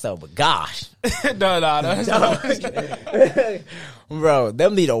expose myself, but gosh, no. Bro,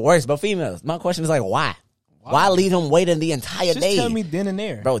 them be the worst. But females, my question is like, why? Why leave them waiting the entire day? Just tell me then and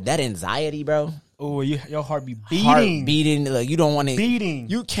there, bro. That anxiety, bro. Oh, your heart be beating. Look, you don't want to beating.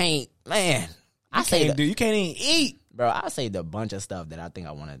 You can't, man. You can't even eat. Bro, I saved a bunch of stuff that I think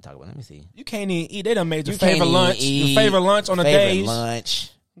I wanted to talk about. Let me see. You can't even eat. They done made your You can't favorite even lunch. eat. Your favorite lunch on the Favorite days.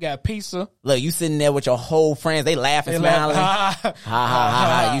 lunch. You got pizza. Look, you sitting there with your whole friends. They laughing, smiling. Ha, ha,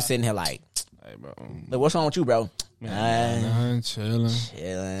 ha, ha. You sitting here like, Hey, bro. look, what's wrong with you, bro? Man, chilling.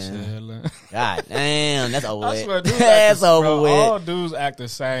 God damn, that's over I with. swear, dudes That's over bro, with. all dudes act the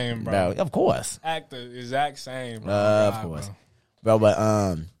same, bro. Bro, of course. Act the exact same, bro. Of God, course. Bro. But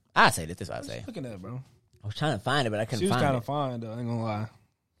I say this is what I say. Look at that, bro. I was trying to find it, but I couldn't She was find kind it. of fine, though. I ain't gonna lie.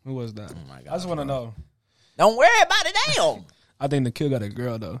 Who was that? Oh my God, I just want to know. Don't worry about it, damn. I think the kid got a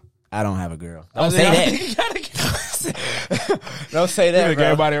girl, though. I don't have a girl. Don't say that. Don't say that, bro.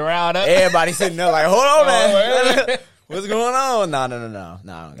 Everybody riled up. Everybody sitting there like, hold on, man. What's going on? No.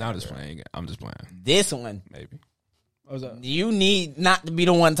 No, I'm just playing. I'm just playing. This one, Maybe. What was that? you need not to be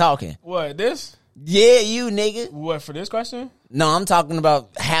the one talking. What, this? Yeah, you nigga. What, for this question? No, I'm talking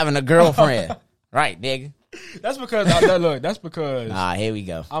about having a girlfriend. Right, nigga. That's because, look, that's because Ah, here we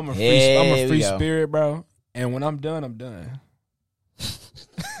go. I'm a Here we free go. spirit, bro. And when I'm done, I'm done.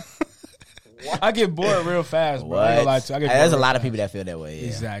 I get bored real fast, bro. I ain't gonna lie to you. I get bored There's a real lot of fast. people that feel that way. Yeah.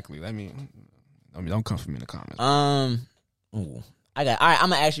 Exactly. I mean, don't come for me in the comments. Ooh. I got. All right, I'm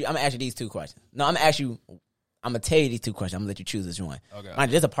gonna ask you these two questions. No, I'm gonna tell you these two questions. I'm gonna let you choose which one. Okay. All right,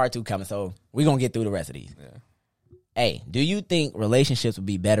 there's a part 2 coming, so we're gonna get through the rest of these. Yeah. Hey, do you think relationships would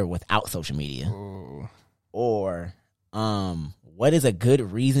be better without social media? Ooh. Or, what is a good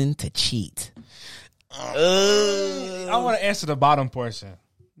reason to cheat? I want to answer the bottom portion.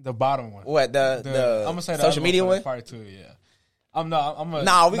 The bottom one. What the I'm gonna say the social media one? Part 2, yeah. I'm not.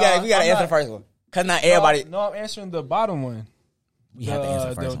 We gotta answer the first one. Cause not everybody. No, I'm answering the bottom one. We have to answer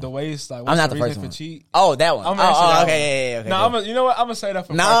the first the one. ways like. I'm not the reason first for one. Cheat? Oh, that one. I'm gonna answer that okay, yeah, okay. No, good. you know what? I'm gonna say that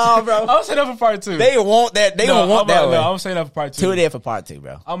for No, part 2. bro. I'm gonna say that for part 2. They want that. They gonna want that one. No, I'm gonna say that for part 2. Tune in for part 2,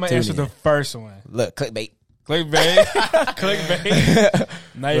 bro. I'm gonna Tune answer in. the first one. Look, clickbait. Clickbait. Clickbait.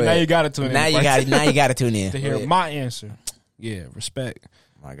 Now you gotta tune in. Now you got to tune in to hear my answer. Yeah, respect.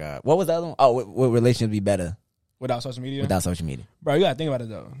 Oh my God, what was the other one? Oh, would relationships be better Without social media? without social media? Bro, you gotta think about it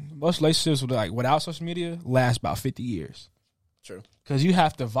though. Most relationships without social media last about 50 years. True. Because you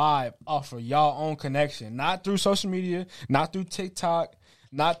have to vibe off of y'all own connection, not through social media, not through TikTok,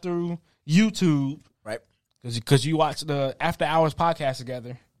 not through YouTube. Right. Because you watch the After Hours podcast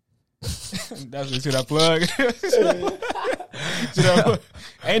together. That's what you see that plug.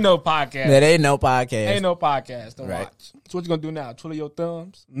 Ain't no podcast. There ain't no podcast. Ain't no podcast. Don't Right. watch. So what you gonna do now? Twiddle your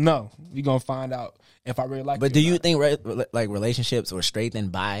thumbs? No. You gonna find out if I really like But it do or you not. think like relationships were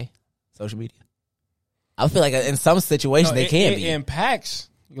strengthened by social media? I feel like in some situations they can be. It impacts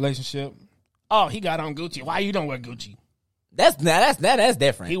relationship. Oh, he got on Gucci. Why you don't wear Gucci? That's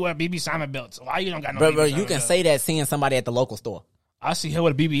different. He wear BB Simon belts. Why you don't got no Bro, BB bro, Simon you can belt? say that seeing somebody at the local store. I see him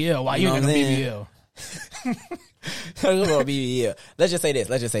with a BBL. Why you You ain't know got no what I'm BBL? Yeah. Let's just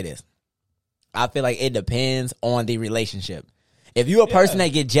say this. I feel like it depends on the relationship. If you're a person that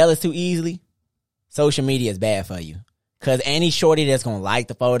get jealous too easily, social media is bad for you. Cause any shorty that's gonna like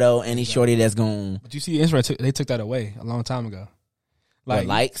the photo, any shorty that's gonna But you see, Instagram they took that away a long time ago. what,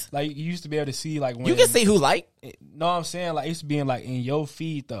 likes. Like you used to be able to see like when You can see who like. No, I'm saying like it used to be in your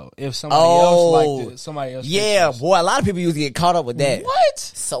feed though. If somebody else liked it, somebody else. Yeah, pictures. boy, a lot of people used to get caught up with that. What?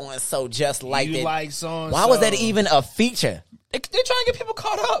 So and so just like You it. like so and Why was that so. even a feature? They're trying to get people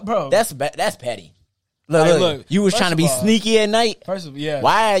caught up, bro. That's petty. Look, Like, look, look, you was first trying to be of all- sneaky at night. First of all, yeah.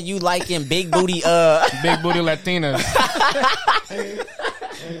 Why are you liking big booty? Big booty Latinas.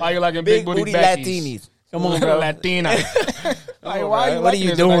 Why you liking big big booty Beckies? Latinis. Come on, bro. Latina. Like, why you What are liking you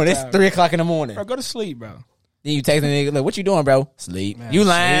this doing? at It's that time? 3:00 in the morning. Bro, go to sleep, bro. Then you text the nigga, look, what you doing, bro? Sleep. Man, You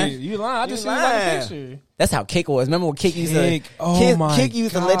lying? sleep. You lying. I just You seen you like a lying. picture. That's how Kick was. Remember when Kick used to Kick. Oh my Kick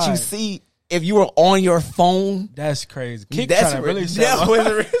used to let you God. see if you were on your phone. That's crazy. Kick That's trying to really that sell.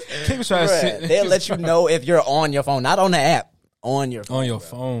 was Kick was trying to sit. They'll let you know if you're on your phone, not on the app, on your phone. on your bro.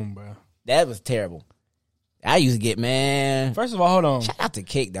 phone, bro. That was terrible. I used to get, man. First of all, hold on. Shout out to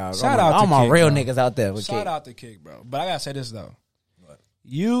Kick, dog. Shout out all to my Kick, real bro. niggas out there with Shout Kick. out to Kick, bro. But I gotta say this though.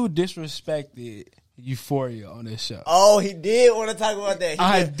 You disrespected Euphoria on this show. Oh, he did want to talk about that.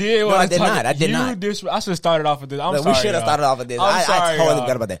 I did. No, wanna I did talk- not. I did you not. I should have started off with this. I'm Look, sorry. we should have y'all. started off with this. I'm sorry, I totally y'all.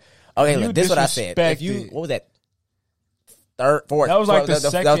 forgot about that. Okay, You look, this is what I said. If you, disrespected. what was that? Fourth. That was like the that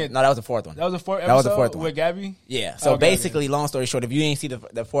was- second- no, that was the fourth one. That was the fourth episode That was the fourth one. with Gabby. Yeah. So Okay, basically, long story short, if you ain't see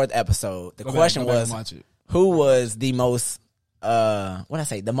the fourth episode, the Go question back and was watch it. who was the most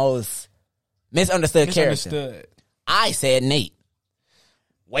the most misunderstood character. Misunderstood. I said Nate.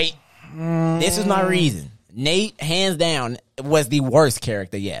 Wait. This is my reason. Nate, hands down, was the worst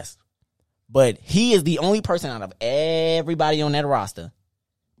character, yes. But he is the only person out of everybody on that roster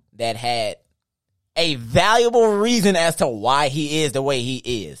that had a valuable reason as to why he is the way he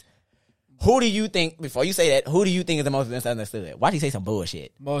is. Who do you think, before you say that, who do you think is the most misunderstood? Why did he say some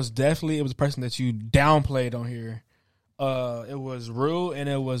bullshit? Most definitely, it was a person that you downplayed on here. It was Rue, and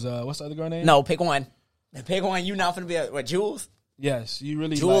it was, what's the other girl name? No, pick one. Pick one. You not finna be, what, Jules? Yes, you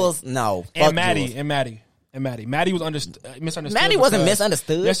really Jules, like, no. And Maddie, and Maddie. Maddie was misunderstood. Maddie wasn't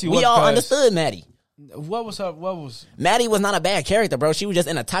misunderstood. Yes, we all understood Maddie. What was up? What was Maddie was not a bad character, bro. She was just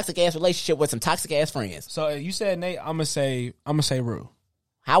in a toxic ass relationship with some toxic ass friends. So you said Nate. I'm gonna say Rue.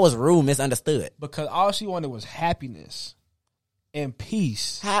 How was Rue misunderstood? Because all she wanted was happiness and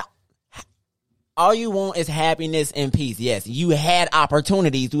peace. All you want is happiness and peace. Yes, you had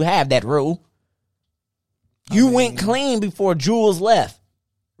opportunities to have that, Rue. You went clean before Jules left,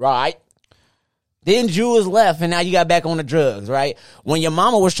 right? Then Jules left, and now you got back on the drugs, right? When your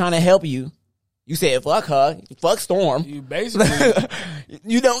mama was trying to help you, you said, fuck her, fuck Storm. You basically,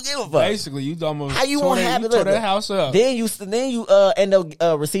 you don't give a fuck. Basically, you almost how you want to have it? Tore that house up. Then you end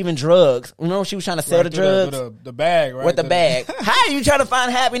up receiving drugs. Remember she was trying to sell the drugs, the bag, right? With the bag. How are you trying to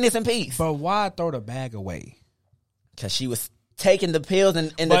find happiness and peace? But why throw the bag away? Because she was taking the pills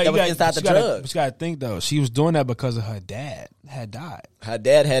and that was inside the drugs. But you got to think though, she was doing that because of her dad had died. Her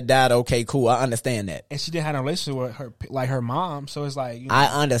dad had died. Okay, cool. I understand that. And she didn't have a relationship with her, like her mom. So it's like, I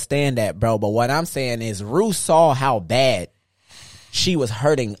understand that, bro. But what I'm saying is, Rue saw how bad she was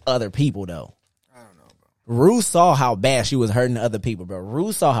hurting other people, though. I don't know, bro. Rue saw how bad she was hurting other people, bro.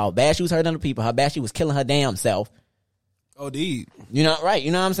 Rue saw how bad she was hurting other people, how bad she was killing her damn self. OD. You know, right?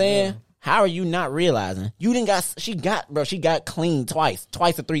 You know what I'm saying? Yeah. How are you not realizing? She got clean twice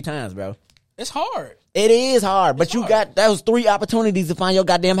or 3 times, bro. It's hard. It is hard, but you got those 3 opportunities to find your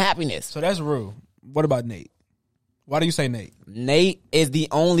goddamn happiness. So that's Rue. What about Nate? Why do you say Nate? Nate is the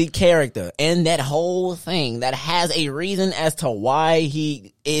only character in that whole thing that has a reason as to why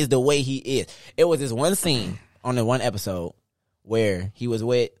he is the way he is. It was this one scene on the one episode where he was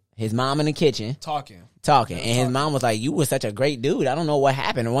with his mom in the kitchen. Talking. And his mom was like, you were such a great dude. I don't know what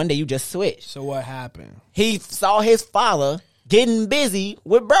happened. And one day you just switched. So what happened? He saw his father getting busy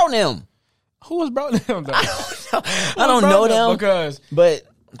with Bronim. Who was Bronim, though? I don't know them. But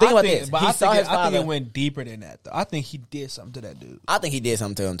think about this. I think it went deeper than that, though. I think he did something to that dude. I think he did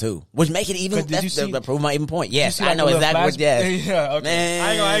something to him, too. Which make it even, to prove my even point. Yes, I know like exactly what, Yeah, okay. Man,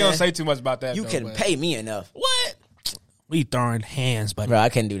 I ain't gonna say too much about that, you couldn't pay me enough. What? We throwing hands, buddy. Bro, I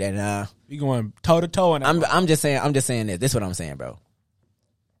couldn't do that, nah. We going toe to toe on that. I'm just saying this. This is what I'm saying, bro.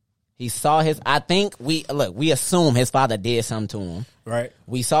 He saw I think we assume his father did something to him. Right.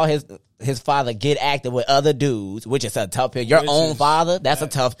 We saw his father get active with other dudes, which is a tough pill. Your own father, that's a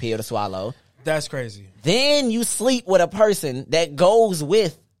tough pill to swallow. That's crazy. Then you sleep with a person that goes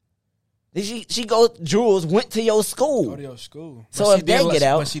with. Jules went to your school. Go to your school. So if they get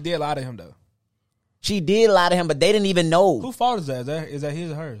out. But she did lie to him, though. She did lie to him, but they didn't even know. Whose fault is that? Is that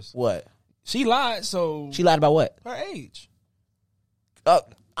his or hers? What? She lied, so... She lied about what? Her age.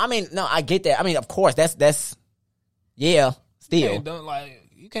 I mean, no, I get that. I mean, of course, that's yeah, still.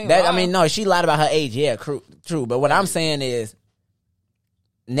 You can't lie. I mean, no, she lied about her age, yeah, true. But what I'm saying is,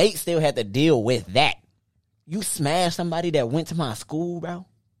 Nate still had to deal with that. You smashed somebody that went to my school, bro.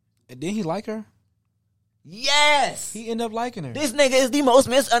 And didn't he like her? Yes! He ended up liking her. This nigga is the most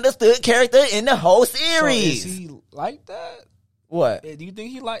misunderstood character in the whole series. So is he like that? What? Do you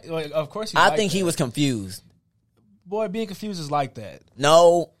think he like? Of course, I think he was confused. Boy, being confused is like that.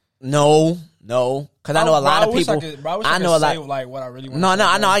 No. Because I know a lot of people. I know a lot. Like what I really want. No,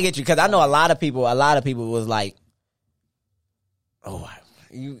 I know. I get you. Because I know a lot of people. A lot of people was like, "Oh,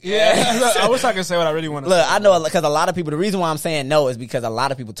 yeah." I wish I could say what I really want to. Look, I know because a lot of people. The reason why I'm saying no is because a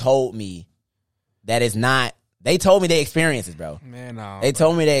lot of people told me that it's not. They told me their experiences, bro. Man, no. They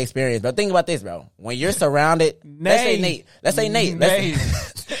told me their experience, bro. Think about this, bro. When you're surrounded, let's say Nate. Let's say Nate.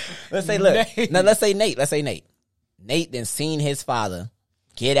 Let's say look. Nate. No, let's say Nate. Nate then seen his father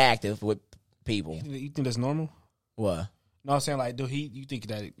get active with people. You think that's normal? What? No, I'm saying like, you think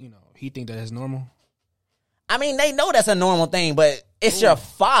that he think that is normal? I mean, they know that's a normal thing, but it's your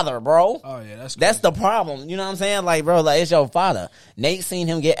father, bro. Oh yeah, that's the problem. You know what I'm saying? Like, bro, like it's your father. Nate seen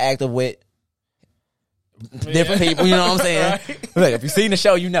him get active with different people. You know what I'm saying? Right. Look, if you've seen the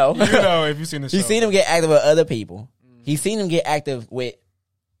show, you know. You know if you've seen the show. He's seen him get active with other people. He's seen him get active with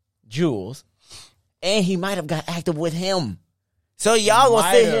Jules. And he might have got active with him. So y'all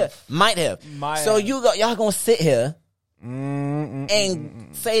gonna sit here. Might have. So y'all gonna sit here and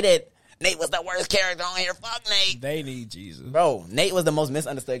say that Nate was the worst character on here. Fuck Nate. They need Jesus. Bro, Nate was the most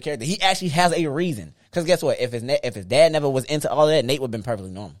misunderstood character. He actually has a reason. Because guess what? If his dad never was into all that, Nate would have been perfectly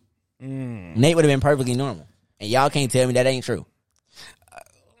normal. Nate would have been perfectly normal. And y'all can't tell me that ain't true.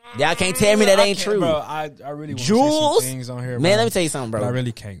 Y'all can't tell me that ain't true. Bro, I really want to say Jules, some things on here, man, bro, let me tell you something, bro. but I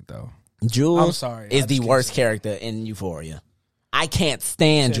really can't, though. Jules I'm sorry. is the worst character in Euphoria. I can't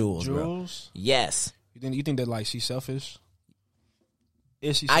stand Jules, bro. Jules? Yes. You think that, like, she's selfish?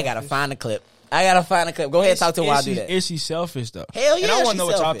 Is she selfish? I gotta find a clip. Go ahead, talk to her while I do that. Is she selfish, though? Hell yeah, and I want to she's know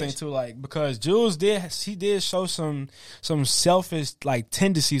what y'all selfish. think, too, like, because Jules did show some selfish, like,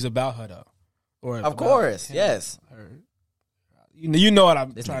 tendencies about her, though. Or Of course, yes. Her. You know what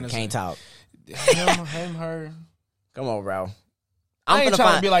I'm This trying nigga to can't say. talk. Him, her. Come on, bro. I ain't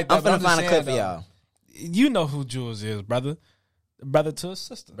trying to be like that, I'm but finna I'm find a just clip for saying, y'all. You know who Jules is, brother. Brother to a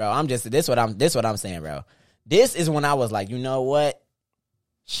sister. Bro, this what I'm saying, bro. This is when I was like, you know what?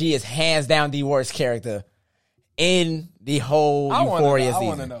 She is hands down the worst character in the whole Euphoria season. I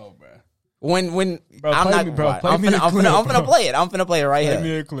want to know, bro. When Bro, I'm play not, me, bro. I'm Play me a finna clip, play it. I'm finna play it right Play here.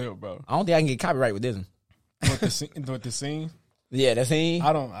 me a clip, bro. I don't think I can get copyright with this one. With the scene? Yeah, the scene.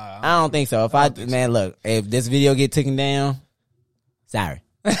 I don't think so. Look, if this video get taken down, sorry.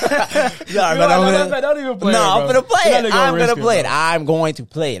 Sorry, but don't even play it, no, I'm bro. finna play it. I'm risk gonna play it. bro. I'm going to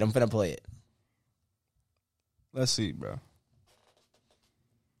play it. I'm finna play it. Let's see, bro.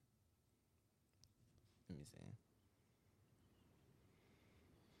 Let me see.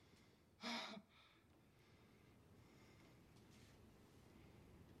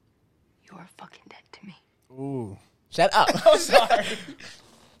 You are fucking dead to me. Ooh. Shut up. I'm sorry.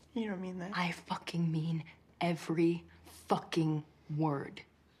 You don't mean that. I fucking mean every fucking word.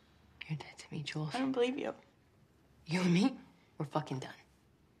 You're dead to me, Jules. I don't believe you. You and me, we're fucking done.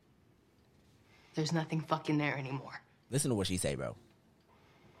 There's nothing fucking there anymore. Listen to what she say, bro.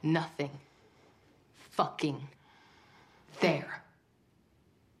 Nothing fucking there.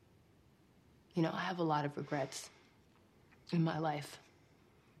 You know, I have a lot of regrets in my life.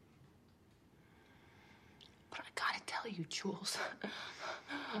 But I gotta tell you, Jules,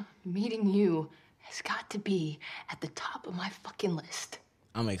 meeting you has got to be at the top of my fucking list.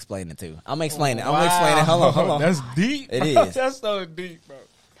 I'm gonna explain it too. I'm gonna explain it. Wow. Hold on. That's deep. It bro. is. That's so deep, bro.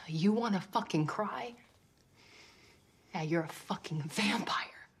 Now, you wanna fucking cry? Yeah, you're a fucking vampire.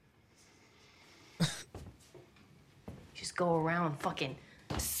 Just go around fucking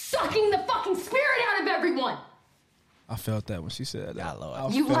sucking the fucking spirit out of everyone. I felt that when she said that. God, Lord. I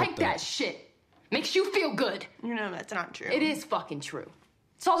You felt like that shit. Makes you feel good. You know that's not true. It is fucking true.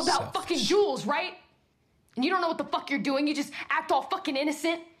 It's all about Selfish. fucking Jules, right? And you don't know what the fuck you're doing. You just act all fucking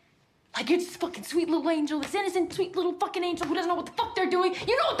innocent. Like you're just fucking sweet little angel. This innocent, sweet little fucking angel who doesn't know what the fuck they're doing.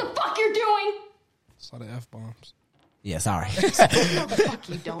 You know what the fuck you're doing. Saw the F-bombs. Yeah, sorry. No, the fuck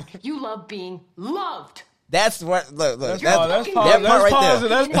you don't. You love being loved. That's what. Look. Let's That pause part right there.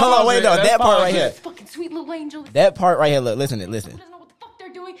 Let's Hold on, wait, no. let's That part pause right it. here. This fucking sweet little angel who That part right here. Look, listen. Listen. doesn't know what the fuck they're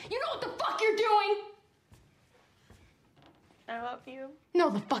doing. You know what the fuck you're doing. I love you. No,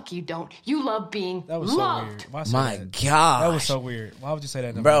 the fuck you don't. You love being That was so loved. weird. Why say My that? God. That was so weird. Why would you say that?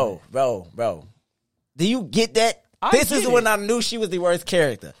 in the Bro. moment? Do you get that? I This is get when it. I knew she was the worst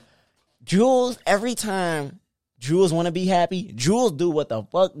character. Jules, every time Jules want to be happy, Jules do what the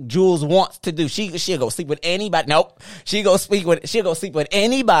fuck Jules wants to do. She'll go sleep with anybody. Nope. She'll go sleep with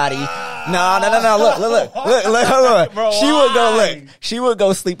anybody. No. Look. Bro, She would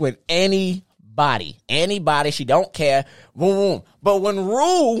go sleep with anybody. Anybody. She don't care. Boom, boom. But when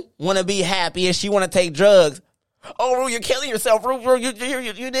Rue want to be happy and she want to take drugs, oh, Rue, you're killing yourself. Rue, you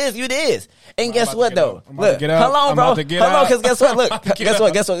this. And guess about what, to get though? up. I'm about to Look, get up. hold on, I'm bro. about to get Hold on, up. because guess what? Look, I'm about to get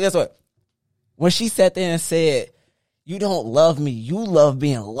guess what? When she sat there and said, you don't love me, you love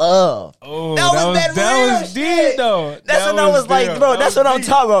being loved. Oh, that that was real deep, shit. though. That's That what I was like, deep. bro. That That's was what I'm deep.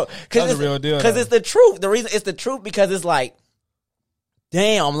 talking about. That was a real deal, Because though. it's the truth. The reason it's the truth because it's like,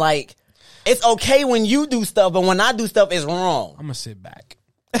 damn, like, it's okay when you do stuff, but when I do stuff, it's wrong. I'm gonna sit back.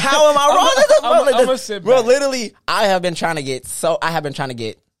 How am I wrong? I'ma sit Bro, back. literally, I have been trying to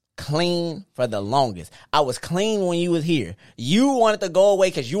get clean for the longest. I was clean when you was here. You wanted to go away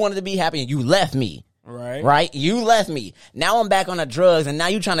because you wanted to be happy and you left me. Right? You left me. Now I'm back on the drugs and now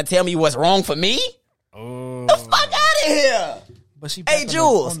you trying to tell me what's wrong for me? Oh, The fuck out of here. but she Hey, back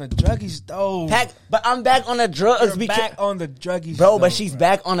Jules. on the druggies though. But I'm back on the drugs You're because back on the druggies, bro, though, but she's bro.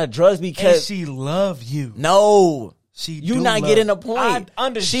 back on the drugs And because she love you. no. She You do not love- getting the point. I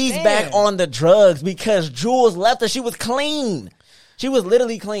understand. She's back on the drugs because Jules left her. She was clean. She was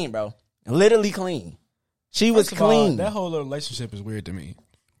literally clean, bro. Literally clean. She was First of all, clean. that whole relationship is weird to me.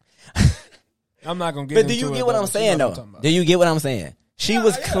 I'm not gonna get But into do you it, get what though, I'm but you saying, know though? what I'm talking about. Do you get what I'm saying? She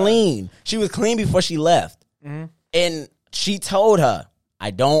was clean. She was clean before she left. Mm-hmm. And she told her, I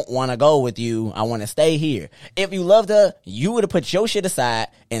don't want to go with you. I want to stay here. If you loved her, you would have put your shit aside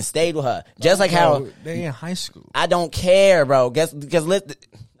and stayed with her. Just like how Bro, they in high school. I don't care, bro. Guess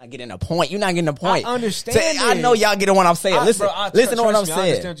Not getting the point. You're not getting the point. I understand I know y'all getting what I'm saying. Listen to what I'm saying. I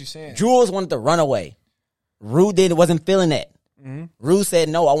understand what you're saying. Jules wanted to run away. Rue wasn't feeling that. Mm-hmm. Rue said,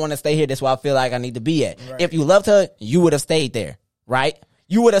 no, I want to stay here. That's where I feel like I need to be at. Right. If you loved her, you would have stayed there, right?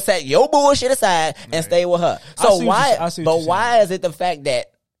 You would have set your bullshit aside and stayed with her. So why is it the fact that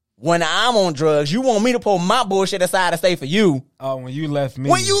when I'm on drugs, you want me to pull my bullshit aside and stay for you? Oh, when you left me.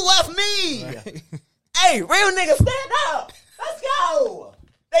 When you left me. Right. Hey, real niggas, stand up. Let's go.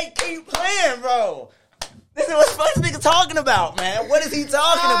 They keep playing, bro. This is what this nigga talking about, man. What is he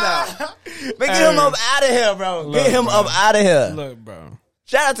talking about? Man, get him up out of here, bro. Look, get him up out of here. Look, bro.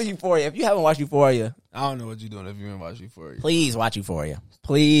 Shout out to Euphoria. If you haven't watched Euphoria, I don't know what you're doing if you haven't watched Euphoria. Please watch Euphoria.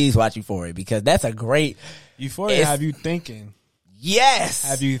 Please watch Euphoria because that's a great Euphoria. Have you thinking? Yes.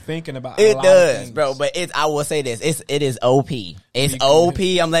 Have you thinking about it? A lot Does, of things. bro. But I will say this. It is OP. It's OP.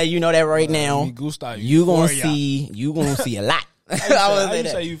 I'm letting you know that right now. You gonna see a lot. How you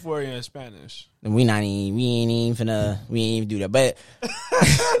say Euphoria in Spanish? We ain't even do that. But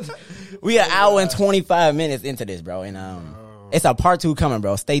we are an hour and 25 minutes into this, bro. And it's a part 2 coming,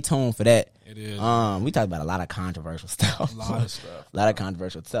 bro. Stay tuned for that. It is. We talked about a lot of controversial stuff. A lot of stuff. A lot of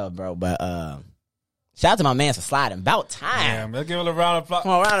controversial stuff, bro. But shout out to my man for sliding. About time. Damn, let's give him a round of applause.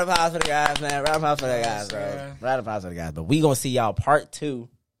 Come on, round of applause for the guys, man. Round of applause for the guys, bro. Round of applause for the guys. But we gonna see y'all part 2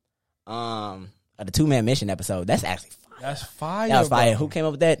 of the 2-man mission episode. That's actually fire. That's fire. That was fire. Bro. Who came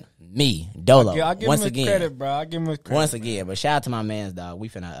up with that? Me, Dolo. I give once him again, credit, bro. I give him credit. Once again, but shout out to my man's dog. We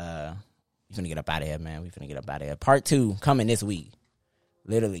finna get up out of here, man. We finna get up out of here. Part 2 coming this week.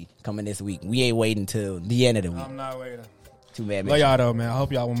 Literally coming this week. We ain't waiting till the end of the week. I'm not waiting. 2-man mission. Love y'all though, man. I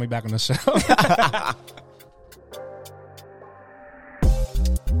hope y'all want me back on the show.